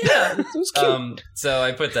 Yeah. It was cute. So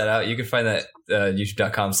I put that out. You can find that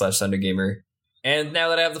youtube.com/thundergamer. And now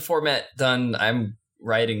that I have the format done, I'm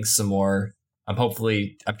writing some more. I'm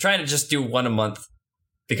trying to just do one a month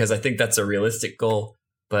because I think that's a realistic goal.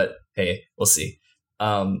 But hey, we'll see.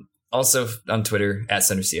 Also on Twitter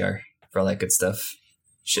 @CenterCR for all that good stuff.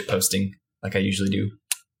 Shit posting like I usually do.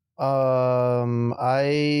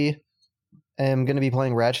 I am going to be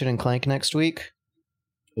playing Ratchet and Clank next week.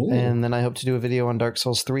 Ooh. And then I hope to do a video on Dark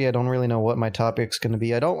Souls 3. I don't really know what my topic's going to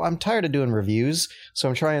be. I'm tired of doing reviews, so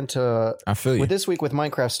I'm trying to. I feel you. With this week with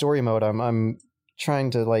Minecraft Story Mode, I'm trying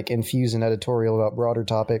to infuse an editorial about broader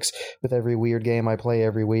topics with every weird game I play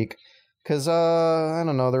every week. Because, I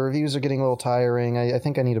don't know, the reviews are getting a little tiring. I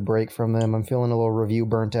think I need a break from them. I'm feeling a little review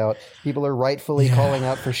burnt out. People are rightfully calling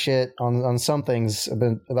out for shit on some things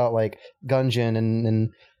about Gungeon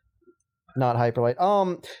and not Hyperlight.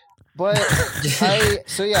 But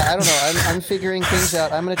I don't know. I'm figuring things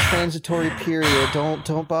out. I'm in a transitory period.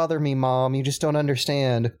 Don't bother me, Mom. You just don't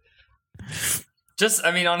understand.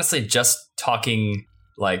 Honestly, just talking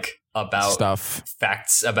about stuff,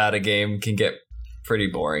 facts about a game can get pretty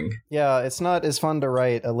boring. Yeah, it's not as fun to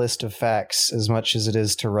write a list of facts as much as it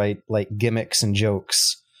is to write like gimmicks and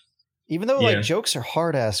jokes. Even though like jokes are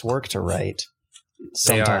hard ass work to write.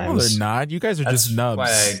 Sometimes. No, they're not. You guys are just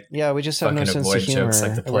nubs. Yeah, we just have no sense of humor.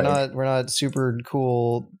 Like we're not super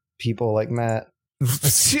cool people like Matt. We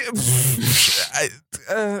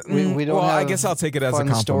don't have I guess I'll take it as a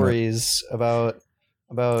compliment. Stories about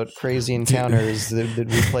crazy encounters that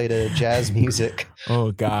we play to jazz music.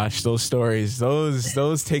 Oh gosh, those stories,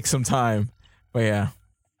 those take some time. But yeah.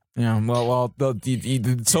 Well,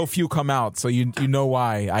 so few come out, so you know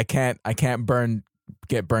why I can't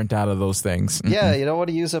get burnt out of those things. Yeah, you don't want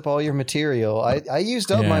to use up all your material. I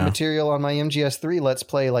used up my material on my MGS3 Let's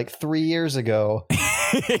Play like 3 years ago.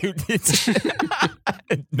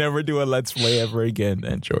 Never do a Let's Play ever again,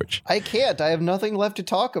 then, George. I can't. I have nothing left to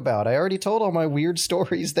talk about. I already told all my weird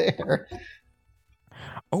stories there.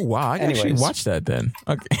 Oh wow! I can actually watch that then.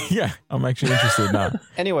 Okay, yeah, I'm actually interested now.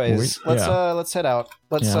 Anyways, let's head out.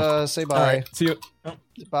 Let's say bye. All right, see you.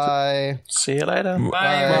 Bye. See you later.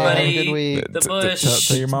 Bye everybody. Good week. The bush.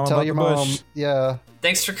 Tell your mom about the bush. Yeah.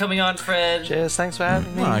 Thanks for coming on, Fred. Cheers. Thanks for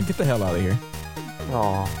having me. Come on, get the hell out of here.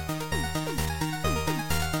 Aw.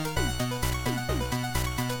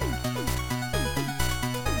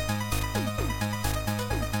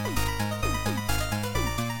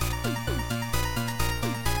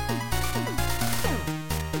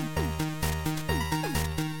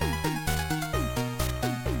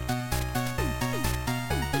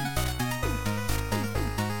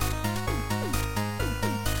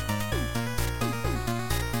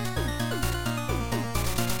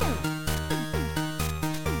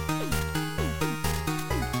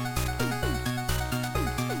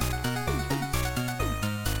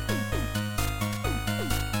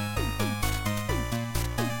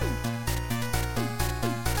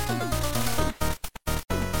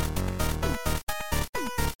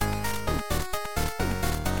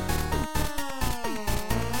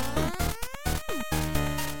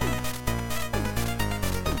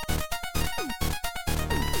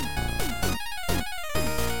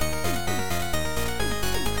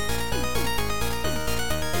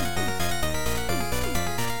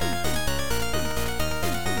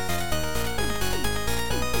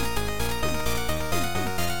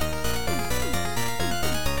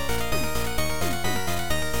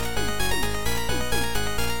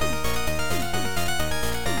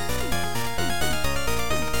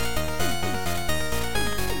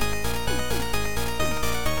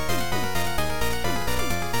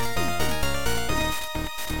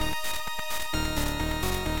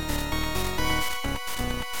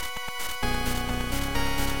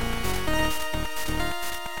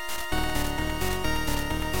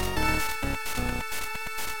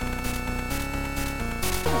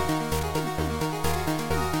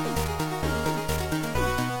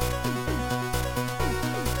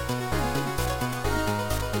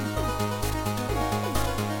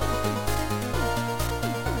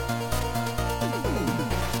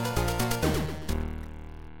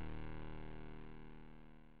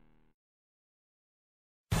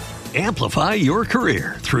 Amplify your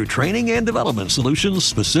career through training and development solutions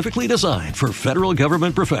specifically designed for federal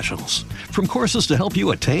government professionals. From courses to help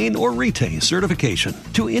you attain or retain certification,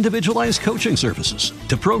 to individualized coaching services,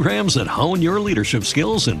 to programs that hone your leadership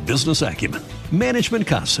skills and business acumen, Management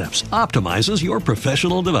Concepts optimizes your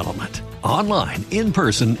professional development. Online, in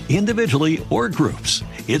person, individually, or groups,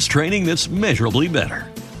 it's training that's measurably better.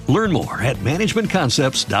 Learn more at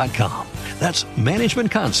managementconcepts.com. That's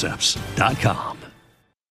managementconcepts.com.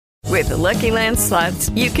 With the Lucky Land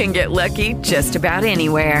Slots, you can get lucky just about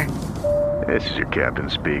anywhere. This is your captain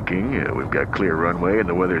speaking. We've got clear runway and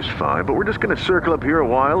the weather's fine, but we're just going to circle up here a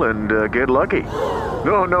while and get lucky.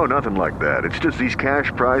 No, nothing like that. It's just these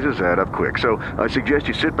cash prizes add up quick. So I suggest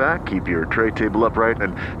you sit back, keep your tray table upright,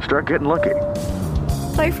 and start getting lucky.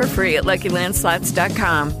 Play for free at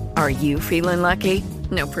LuckyLandSlots.com. Are you feeling lucky?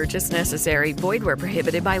 No purchase necessary. Void where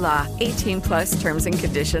prohibited by law. 18+ terms and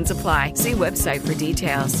conditions apply. See website for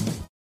details.